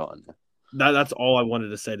 I'm telling you. That's all I wanted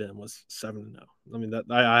to say to him was 7-0. I mean,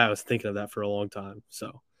 that I was thinking of that for a long time.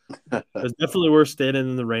 So it was definitely worth staying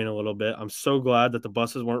in the rain a little bit. I'm so glad that the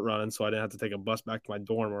buses weren't running, so I didn't have to take a bus back to my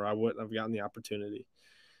dorm, or I wouldn't have gotten the opportunity.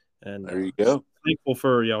 And there you go. Thankful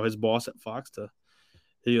for his boss at Fox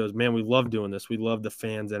he goes, man, we love doing this. We love the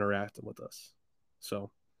fans interacting with us.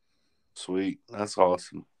 So sweet, that's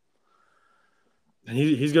awesome. And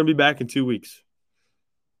he's going to be back in 2 weeks.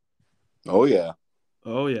 Oh yeah.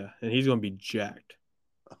 Oh yeah, and he's going to be jacked.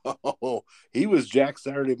 Oh, he was jacked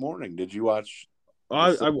Saturday morning. Did you watch?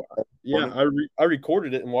 I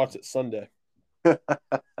recorded it and watched it Sunday.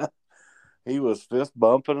 He was fist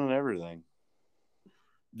bumping and everything.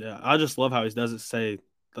 Yeah, I just love how he doesn't say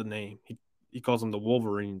the name. He calls them the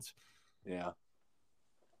Wolverines. Yeah.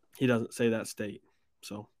 He doesn't say that state.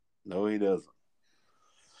 So no, he doesn't.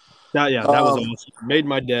 That was awesome. Made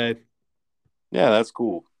my day. Yeah, that's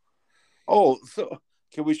cool. Oh, so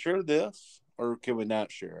can we share this, or can we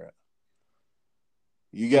not share it?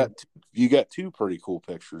 You got 2 pretty cool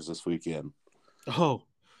pictures this weekend. Oh,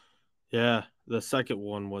 yeah. The second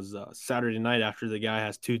one was Saturday night after the guy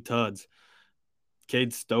has 2 tuds.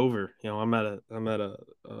 Cade Stover. I'm at a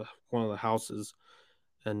one of the houses,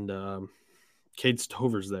 and Cade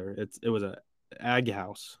Stover's there. It was a ag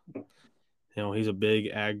house. He's a big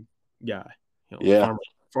ag guy.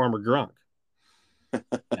 Farmer Grunk.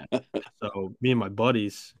 So me and my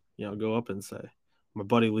buddies, go up and say, my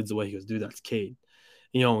buddy leads the way. He goes, dude, that's Cade.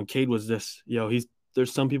 And Cade was this,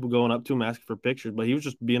 there's some people going up to him asking for pictures, but he was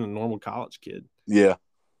just being a normal college kid. Yeah.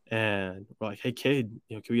 And we're like, hey, Cade,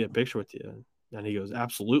 can we get a picture with you? And he goes,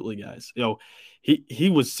 absolutely, guys. He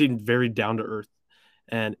was seen very down to earth.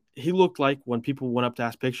 And he looked like when people went up to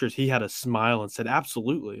ask pictures, he had a smile and said,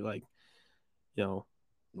 absolutely. Like,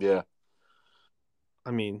 Yeah.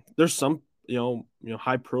 I mean, there's some,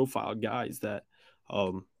 high profile guys that,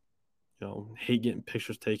 hate getting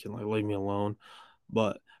pictures taken, like, leave me alone.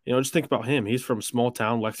 But, just think about him. He's from a small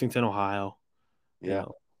town, Lexington, Ohio. Yeah.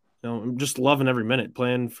 I'm just loving every minute,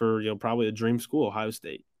 playing for, probably a dream school, Ohio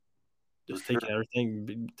State. Just taking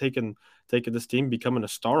everything, taking this team, becoming a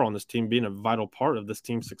star on this team, being a vital part of this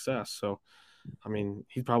team's success. So I mean,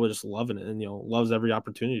 he's probably just loving it and loves every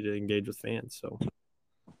opportunity to engage with fans. So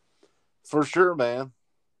For sure, man.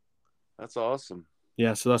 That's awesome.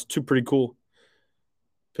 yeah, so that's two pretty cool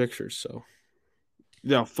pictures. So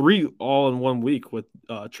yeah, three all in 1 week with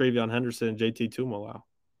Travion Henderson and JT Tumolau.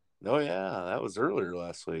 Oh yeah, that was earlier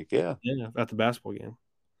last week. Yeah, Yeah, at the basketball game.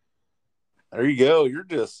 there you go. You're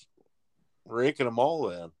just raking them all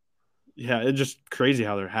in. Yeah, it's just crazy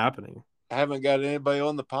how they're happening. I haven't got anybody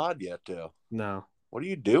on the pod yet, though. No. What are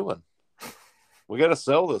you doing? We got to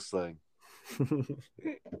sell this thing.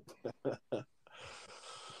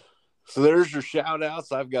 So there's your shout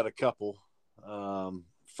outs. I've got a couple.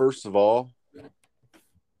 First of all,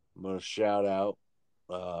 I'm going to shout out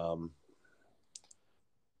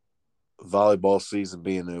volleyball season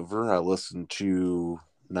being over. I listened to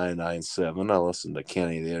 997. I listened to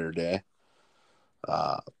Kenny the other day.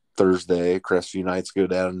 Thursday, Crestview Knights go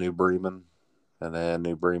down to New Bremen, and then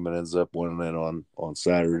New Bremen ends up winning it on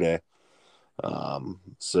Saturday.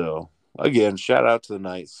 So again, shout out to the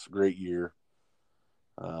Knights. Great year.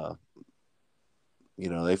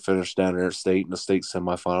 They finished down there at state in the state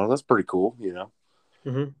semifinal. That's pretty cool,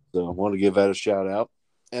 Mm-hmm. So I want to give that a shout out.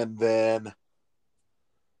 And then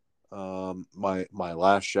my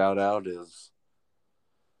last shout out is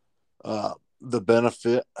the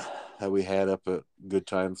benefit that we had up at Good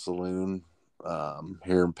Time Saloon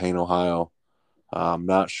here in Payne, Ohio. I'm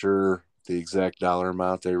not sure the exact dollar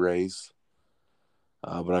amount they raised,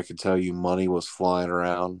 but I can tell you money was flying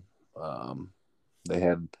around. They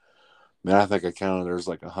had, I think I counted there's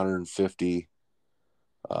like 150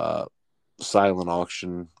 silent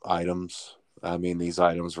auction items. I mean, these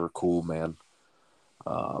items were cool, man.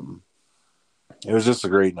 It was just a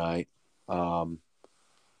great night. I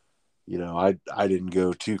didn't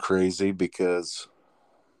go too crazy because,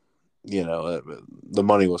 the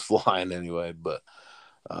money was flying anyway, but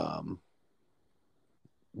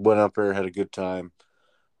went up there, had a good time.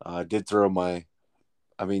 I did throw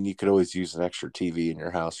you could always use an extra TV in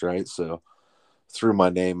your house, right? So threw my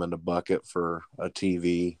name in the bucket for a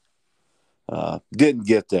TV. Didn't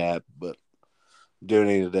get that, but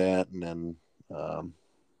donated that, and then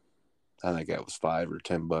I think that was $5 or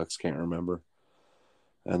 $10, can't remember.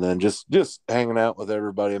 And then just hanging out with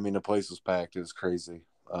everybody. I mean, the place was packed. It was crazy.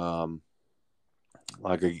 Again,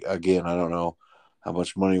 I don't know how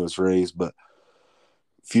much money was raised, but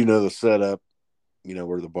if you know the setup,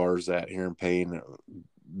 where the bar's at here in Payne,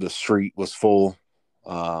 the street was full.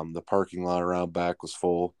 The parking lot around back was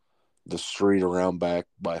full. The street around back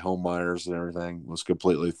by Home Myers and everything was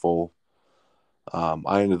completely full.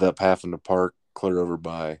 I ended up having to park clear over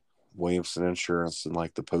by Williamson Insurance and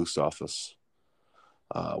like the post office,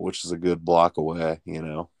 which is a good block away,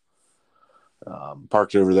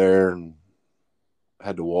 parked over there and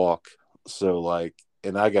had to walk. So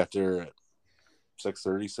and I got there at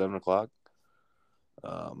 6:30,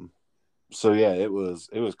 7:00. So yeah, it was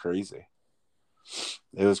crazy.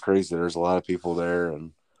 It was crazy. There's a lot of people there,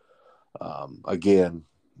 and again,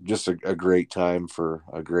 just a great time for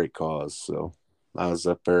a great cause. So I was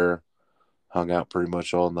up there, hung out pretty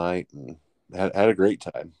much all night, and had a great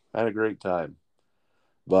time. Had a great time.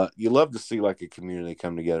 But you love to see like a community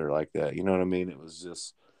come together like that. You know what I mean? It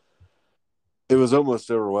was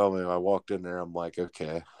almost overwhelming. I walked in there, I'm like,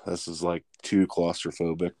 okay, this is like too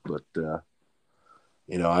claustrophobic, but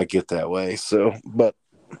I get that way. So, but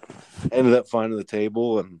ended up finding the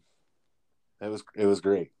table, and it was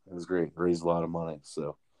great. It was great. Raised a lot of money.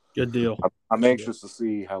 So Good deal. I'm anxious to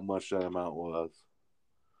see how much that amount was.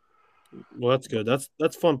 Well, that's good.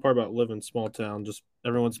 That's fun part about living in small town. Just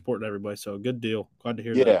everyone supporting everybody. So good deal. Glad to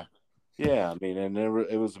hear that. Yeah. Yeah. I mean, and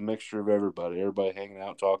it was a mixture of everybody. Everybody hanging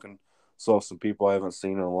out, talking. Saw some people I haven't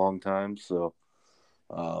seen in a long time. So,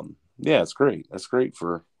 yeah, it's great. That's great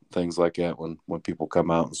for things like that when people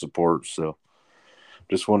come out and support. So,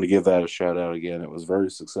 just wanted to give that a shout out again. It was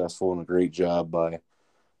very successful and a great job by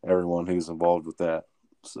everyone who's involved with that.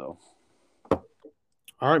 So,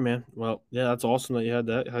 All right, man. Well, yeah, that's awesome that you had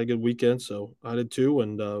that. Had a good weekend. So I did too,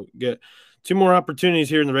 and get 2 more opportunities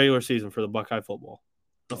here in the regular season for the Buckeye football.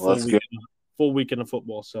 A full weekend of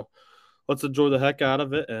football. So let's enjoy the heck out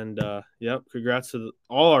of it. And yep, congrats to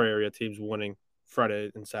all our area teams winning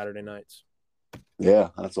Friday and Saturday nights. Yeah,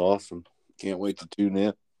 that's awesome. Can't wait to tune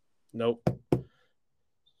in. Nope.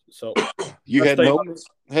 So you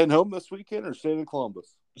heading home this weekend or staying in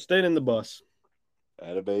Columbus? Staying in the bus.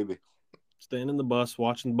 Atta baby. Staying in the bus,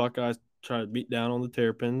 watching the Buckeyes try to beat down on the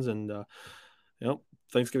Terrapins, and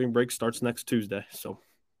Thanksgiving break starts next Tuesday. So,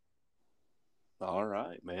 all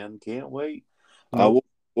right, man, can't wait. Nope.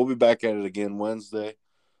 We'll be back at it again Wednesday.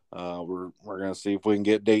 We're gonna see if we can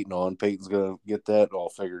get Dayton on. Peyton's gonna get that all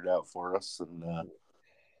figured out for us,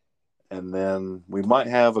 and then we might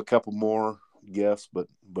have a couple more guests, but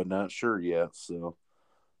not sure yet. So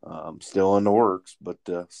still in the works. But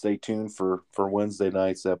stay tuned for Wednesday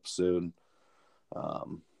night's episode.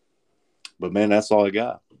 Um, but man, that's all I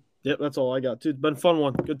got. Yep, that's all I got too. It's been a fun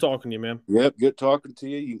one. Good talking to you, man. Yep, good talking to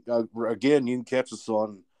you. Again, you can catch us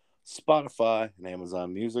on Spotify and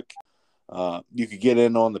Amazon Music. You could get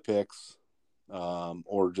in on the picks,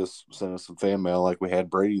 or just send us some fan mail like we had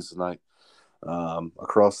Brady's tonight.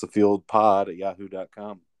 Across the field pod at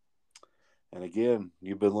yahoo.com. And again,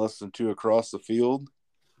 you've been listening to Across the Field.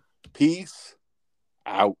 Peace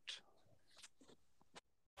out.